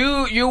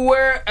you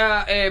were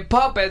a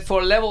puppet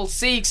for level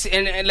 6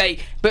 and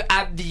like, but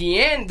at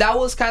the end that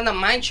was kind of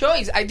my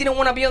choice. I didn't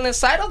want to be on the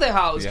side of the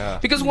house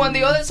because when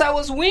the other side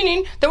was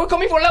winning, they were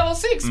coming for level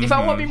 6. If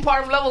I would have been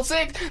part of level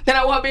 6, then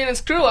I would have been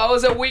screwed. I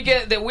was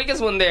the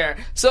weakest one there.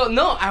 So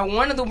no, I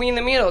wanted to be in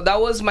the middle. That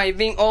was my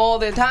thing all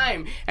the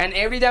time, and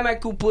every time I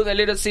could put a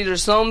little seed or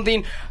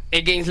something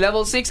against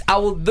level 6, I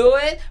would do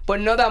it, but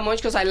not that much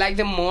because I liked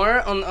them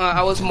more.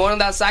 I was more on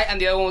that side,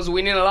 and the other one was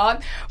winning a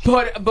lot.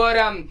 But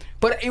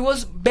it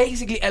was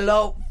basically a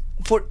lot.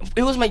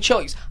 It was my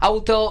choice. I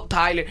would tell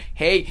Tyler,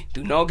 hey,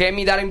 do not get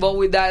me that involved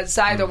with that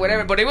side or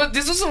whatever. But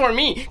this was for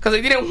me because I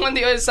didn't want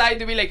the other side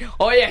to be like,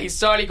 oh yeah, he's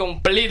totally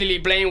completely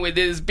playing with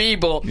these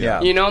people.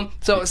 Yeah. You know?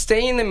 So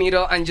stay in the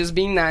middle and just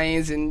being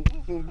nice and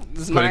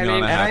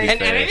smiling. And I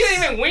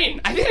didn't even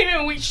win. I didn't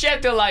even win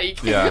shit till like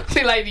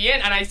till like the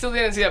end, and I still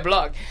didn't see the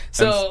block.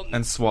 So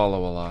and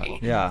swallow a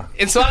lot. Yeah.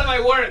 And swallow my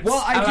words.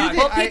 Well, I do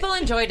think people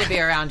enjoy to be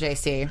around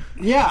JC.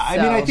 Yeah, I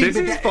mean, I think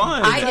JC's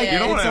fun. I you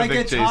don't want to like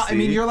JC. I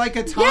mean, you're like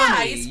a Tommy.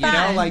 Yeah, he's fun. You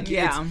know, like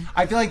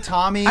I feel like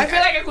Tommy. I feel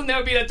like I could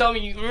never be the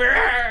Tommy.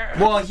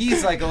 Well,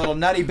 he's like a little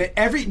nutty, but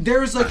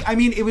there's like, I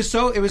mean, it was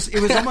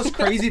almost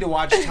crazy to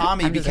watch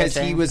Tommy because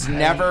he was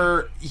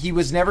never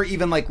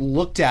even like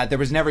looked at. There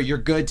was never, you're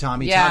good,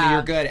 Tommy. Yeah. Tommy,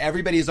 you're good.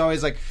 Everybody's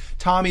always like,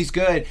 Tommy's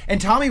good. And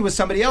Tommy was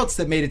somebody else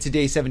that made it to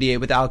day 78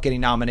 without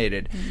getting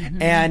nominated.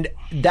 And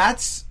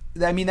that's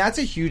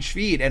a huge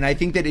feat, and I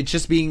think that it's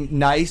just being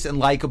nice and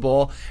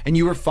likable, and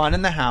you were fun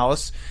in the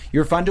house, you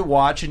were fun to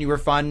watch, and you were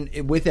fun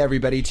with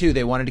everybody too.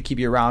 They wanted to keep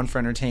you around for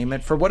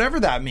entertainment, for whatever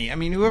that means. I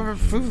mean, who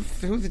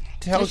the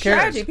hell cares?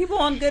 Strategy. People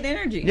want good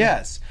energy.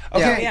 Yes.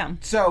 Okay,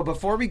 so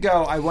before we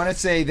go, I want to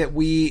say that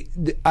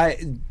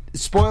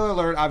spoiler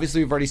alert,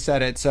 obviously we've already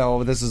said it,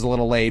 so this is a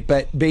little late,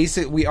 but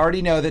basically we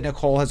already know that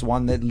Nicole has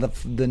won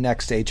the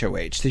next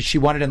HOH. She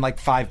won it in like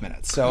 5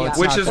 minutes. So it's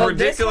which is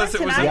ridiculous.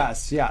 It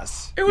was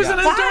yes. It was an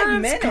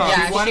endurance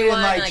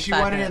comp. She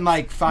won it in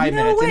like 5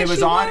 minutes. And it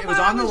was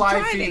on the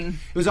live feed.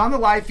 It was on the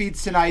live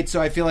feeds tonight,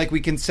 so I feel like we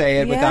can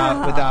say it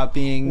without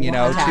being, too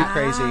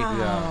crazy.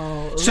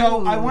 Yeah.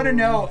 So I want to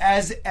know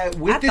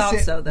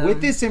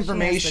with this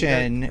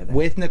information,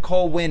 with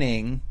Nicole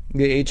winning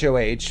the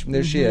HOH,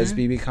 there she is,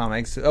 BB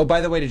Comics. Oh, by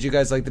the way, did you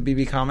guys like the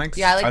BB Comics?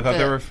 Yeah, I thought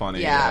they were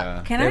funny.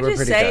 Yeah. Can I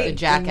just say,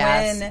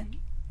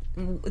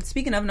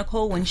 speaking of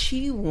Nicole, when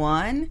she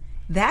won,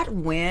 that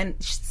win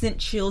sent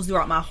chills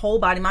throughout my whole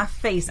body, my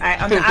face.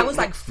 I was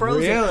like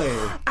frozen.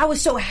 Really? I was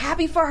so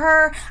happy for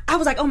her. I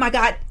was like, oh my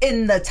God,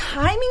 in the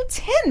timing,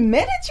 10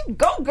 minutes, you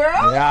go,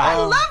 girl. Yeah. I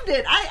loved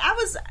it. I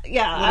was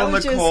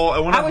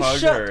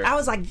shook. I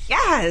was like,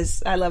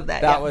 yes, I love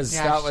that. That was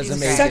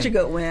amazing. Such a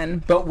good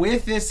win. But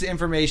with this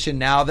information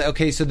now,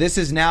 so this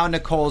is now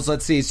Nicole's,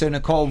 let's see. So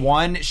Nicole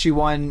won. She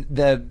won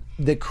the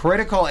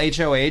critical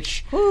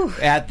HOH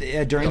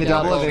during the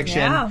double eviction.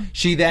 Yeah.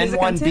 She then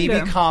won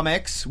BB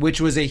Comics,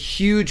 which was a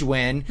huge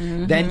win.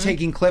 Then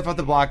taking Cliff off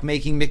the block,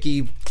 making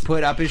Mickey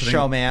put up his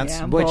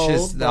showmance, which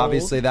is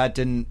obviously that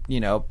didn't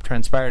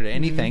transpire to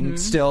anything.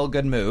 Still a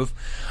good move,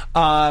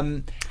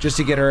 just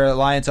to get her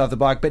alliance off the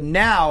block. But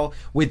now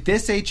with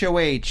this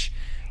HOH,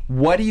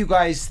 what do you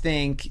guys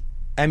think?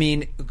 I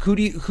mean,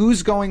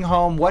 who's going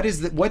home?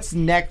 What's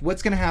next?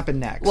 What's going to happen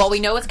next? Well, we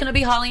know it's going to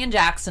be Holly and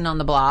Jackson on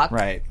the block,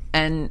 right?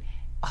 And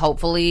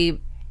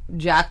hopefully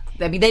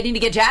they need to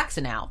get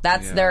Jackson out.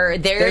 That's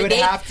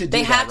they have to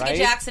get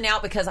Jackson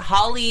out because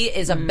Holly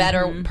is a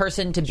better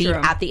person to beat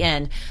at the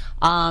end.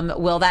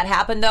 Will that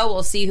happen though?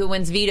 We'll see who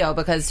wins veto,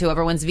 because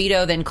whoever wins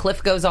veto, then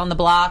Cliff goes on the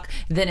block.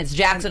 Then it's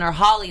Jackson or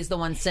Holly's the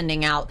one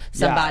sending out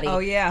somebody. Yeah. Oh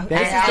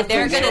yeah,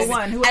 they're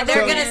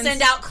gonna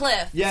send out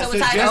Cliff. Yeah, so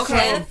it's either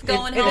Cliff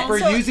going home. If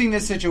we're using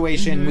this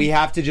situation, we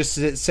have to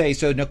just say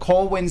so.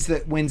 Nicole wins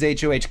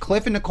HOH.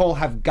 Cliff and Nicole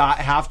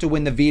have to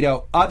win the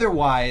veto.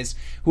 Otherwise,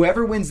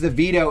 whoever wins the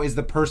veto is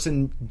the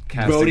person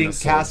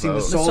casting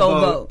the soul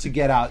vote to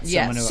get out.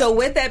 Yes. So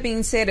with that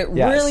being said, it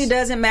really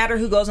doesn't matter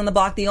who goes on the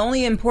block. The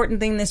only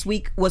important thing this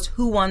week was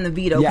who won the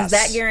veto, because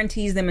that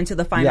guarantees them into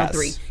the final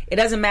three. It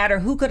doesn't matter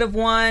who could have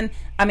won.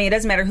 I mean, it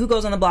doesn't matter who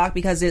goes on the block,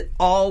 because it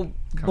all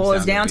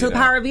boils down to the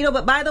power of veto.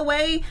 But by the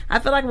way, I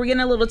feel like we're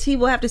getting a little tea.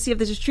 We'll have to see if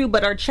this is true.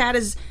 But our chat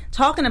is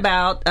talking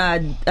about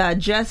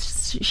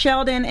Jess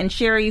Sheldon and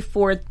Sherry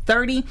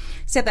 430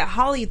 said that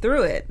Holly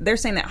threw it. They're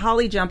saying that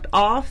Holly jumped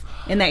off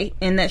and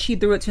that she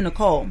threw it to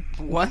Nicole.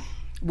 What?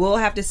 we'll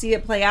have to see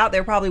it play out.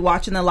 They're probably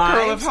watching the live.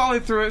 Girl, if Holly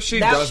threw it, she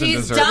doesn't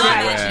deserve done.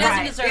 to win. She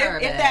doesn't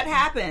deserve If that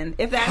happened,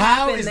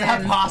 How is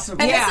that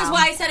possible? And this is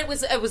why I said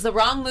it was the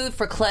wrong move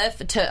for Cliff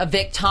to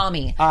evict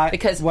Tommy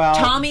because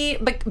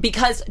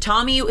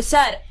Tommy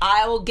said,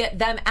 "I will get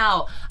them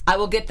out. I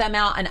will get them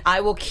out, and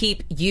I will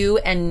keep you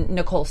and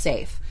Nicole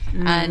safe."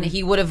 And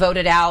he would have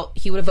voted out.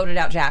 He would have voted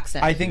out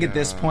Jackson. I think at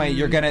this point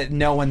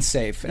no one's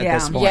safe at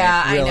this point.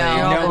 Yeah, really. I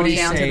know. Nobody's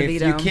down to the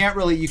safe. veto. You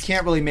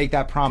can't really make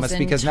that promise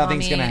because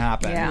nothing's going to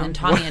happen. Yeah. And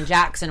Tommy and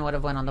Jackson would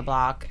have went on the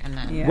block. And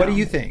then What do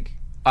you think,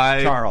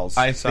 Charles?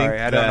 I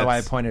don't know why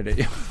I pointed at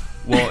you.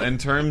 Well, in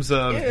terms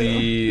of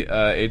the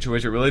HOH,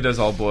 it really does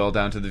all boil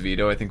down to the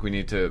veto. I think we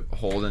need to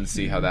hold and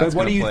see how that's going to play out. But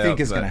what do you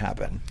think is going to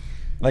happen?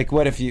 Like,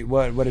 what is your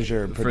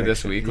prediction? For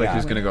this week? Like,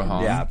 who's going to go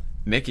home? Yeah.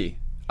 Mickey.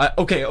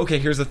 Okay,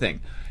 here's the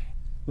thing.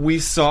 We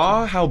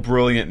saw how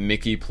brilliant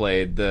Mickey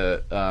played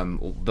the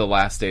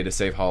last day to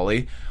save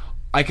Holly.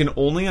 I can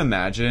only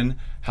imagine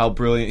how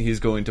brilliant he's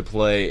going to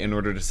play in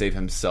order to save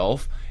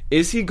himself.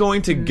 Is he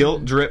going to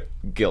guilt trip?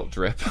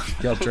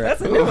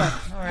 That's a new one.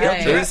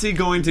 Right. Is he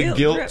going to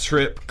guilt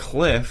trip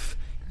Cliff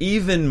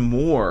even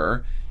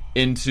more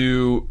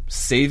into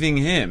saving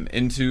him,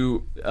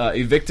 into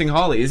evicting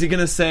Holly? Is he going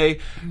to say,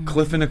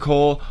 Cliff and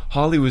Nicole,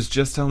 Holly was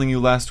just telling you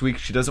last week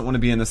she doesn't want to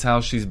be in this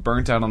house. She's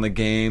burnt out on the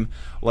game.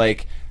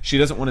 Like, she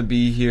doesn't want to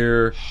be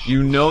here.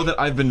 You know that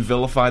I've been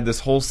vilified this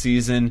whole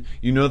season.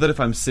 You know that if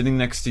I'm sitting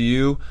next to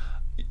you,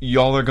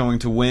 y'all are going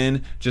to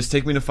win. Just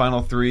take me to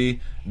Final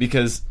 3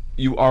 because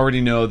you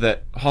already know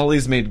that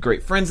Holly's made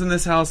great friends in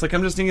this house. Like,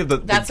 I'm just thinking of the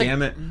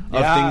gamut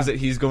of things that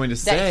he's going to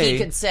say. That he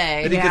could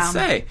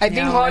say. I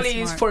think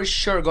Holly is for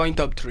sure going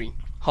top 3.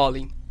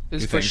 Holly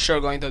is for sure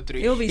going top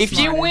 3.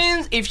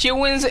 If she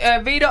wins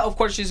Veda, of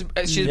course she's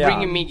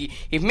bringing Mickey.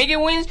 If Mickey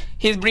wins,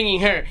 he's bringing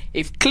her.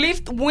 If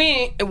Cliff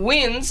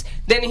wins,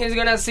 then he's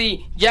gonna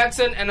see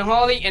Jackson and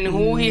Holly, and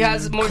who he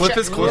has more. Cliff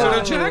is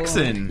closer to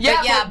Jackson.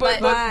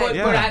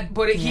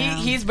 But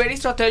he's very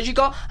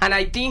strategical, and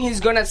I think he's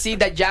gonna see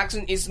that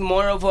Jackson is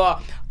more of a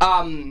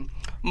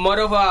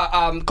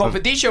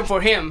competition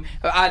for him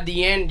at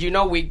the end,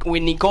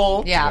 with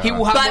Nicole. Yeah. He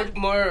will have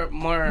more.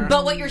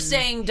 But what you're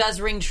saying does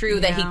ring true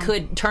that he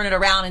could turn it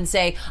around and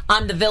say,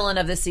 I'm the villain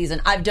of this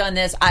season. I've done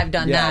this. I've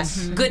done that.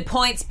 Good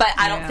points, but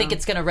I don't think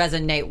it's going to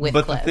resonate with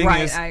Cliff. The thing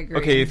is, I agree.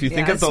 Okay, if you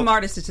think of the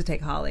smartest is to take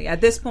Holly. At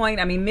this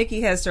point, I mean,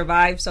 Mickey has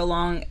survived so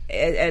long.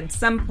 At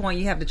some point,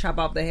 you have to chop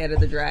off the head of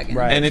the dragon.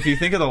 Right. And if you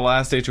think of the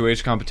last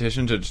HOH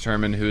competition to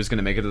determine who's going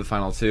to make it to the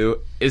final 2,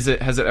 has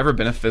it ever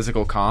been a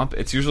physical comp?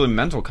 It's usually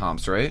mental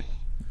comps, right?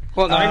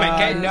 Well, not even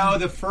game. No,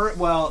 the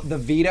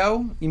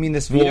veto. You mean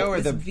this veto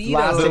or the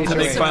last HOH? To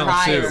make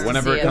final 2,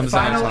 whenever it comes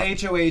down to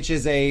final HOH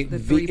is a the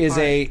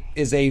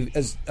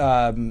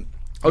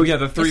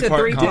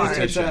 3-part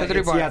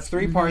competition. It's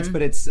 3 parts,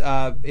 but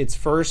it's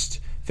first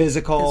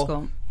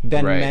physical.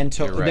 Then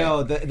mental. Right.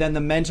 No, then the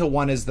mental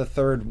one is the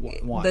third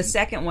one. The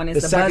second one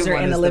is the buzzer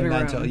in the living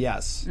room.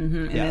 Yes. Mm-hmm.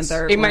 And then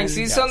third in my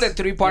season, the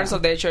 3 parts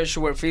of the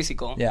HOH were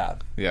physical. Yeah.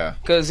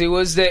 Because it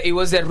was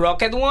the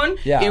rocket one.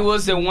 Yeah. It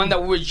was the one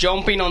that we were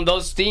jumping on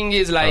those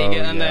things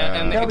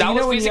that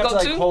was physical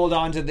too. Hold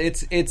on to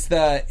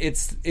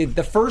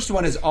the first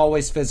one is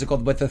always physical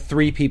with the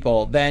 3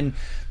 people. Then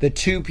the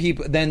 2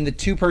 people. Then the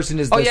 2 person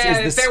is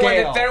the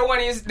scale. The third one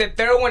is that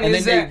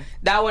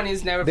one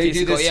is never they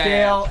physical. They do the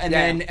scale and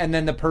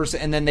then the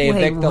person, and then they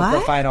evict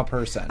the final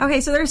person.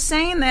 Okay, so they're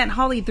saying that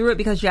Holly threw it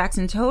because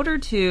Jackson told her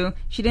to.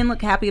 She didn't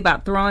look happy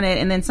about throwing it,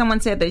 and then someone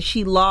said that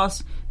she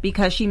lost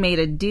because she made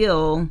a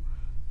deal.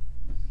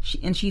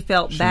 She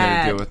felt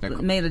bad.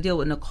 Made a deal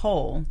with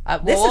Nicole.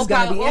 This is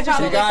going to be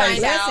interesting. You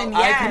guys,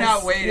 I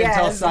cannot wait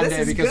until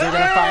Sunday because we're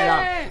going to find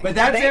out. But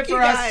that's it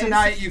for us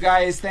tonight, you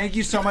guys. Thank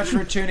you so much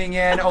for tuning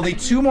in. Only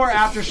 2 more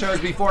after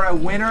shows before a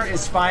winner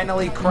is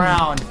finally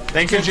crowned.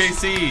 Thank you, JC.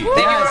 Thank you for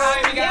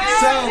having me,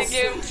 guys.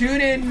 So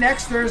tune in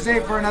next Thursday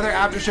for another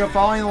after show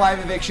following the live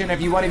eviction.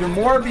 If you want even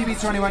more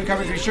BB21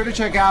 coverage, be sure to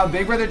check out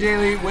Big Brother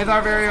Daily with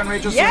our very own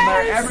Rachel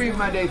Swindler every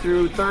Monday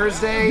through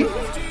Thursday.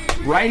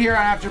 Right here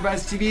on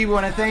AfterBuzz TV. We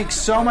want to thank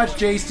so much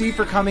JC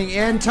for coming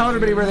in. Tell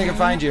everybody where they can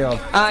find you.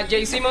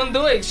 JC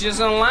Monduix, it's just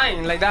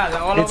online like that,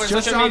 all over social media.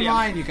 It's just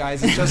online, you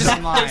guys. It's just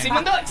online. JC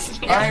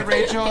Monduix. All right,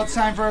 Rachel, it's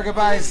time for our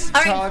goodbyes. All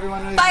right. Tell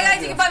everyone. Bye,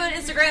 guys. You can find me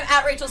on Instagram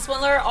at Rachel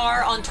Swindler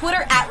or on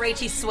Twitter at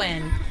Rachie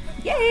Swin.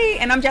 Yay!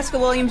 And I'm Jessica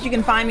Williams. You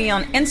can find me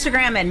on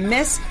Instagram at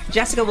Miss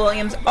Jessica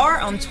Williams or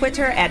on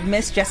Twitter at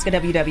Miss Jessica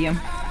WW.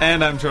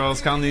 And I'm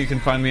Charles Connolly. You can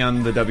find me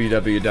on the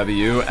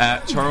WWW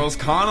at Charles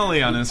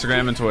Connolly on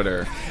Instagram and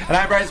Twitter. And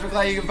I'm Bryce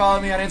McClay. You can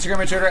follow me on Instagram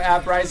and Twitter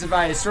at Bryce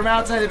Advice. From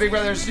outside the Big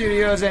Brother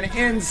studios and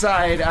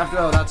inside after...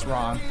 Oh, that's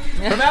wrong.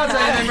 From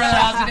outside the Big Brother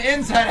house and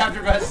inside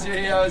AfterBuzz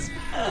studios.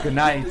 Good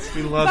night.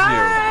 We love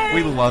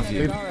you. We love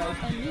you.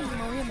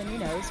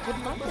 Would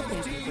love to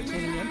thank you for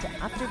tuning in to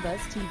AfterBuzz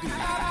TV.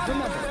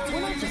 Remember, we're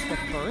not just the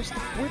first,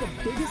 we're the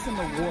biggest in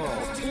the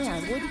world,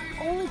 and we're the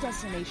only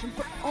destination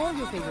for all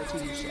your favorite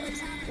TV shows.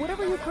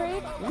 Whatever you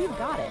crave, we've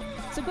got it.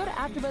 So go to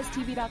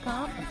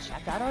AfterBuzzTV.com and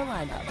check out our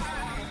lineup.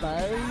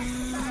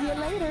 Buzz you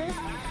later.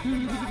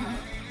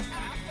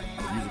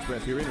 views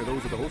expressed herein are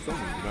those of the hosts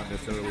only and do not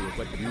necessarily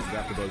reflect the views of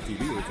AfterBuzz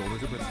TV or its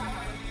owners or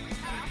principals.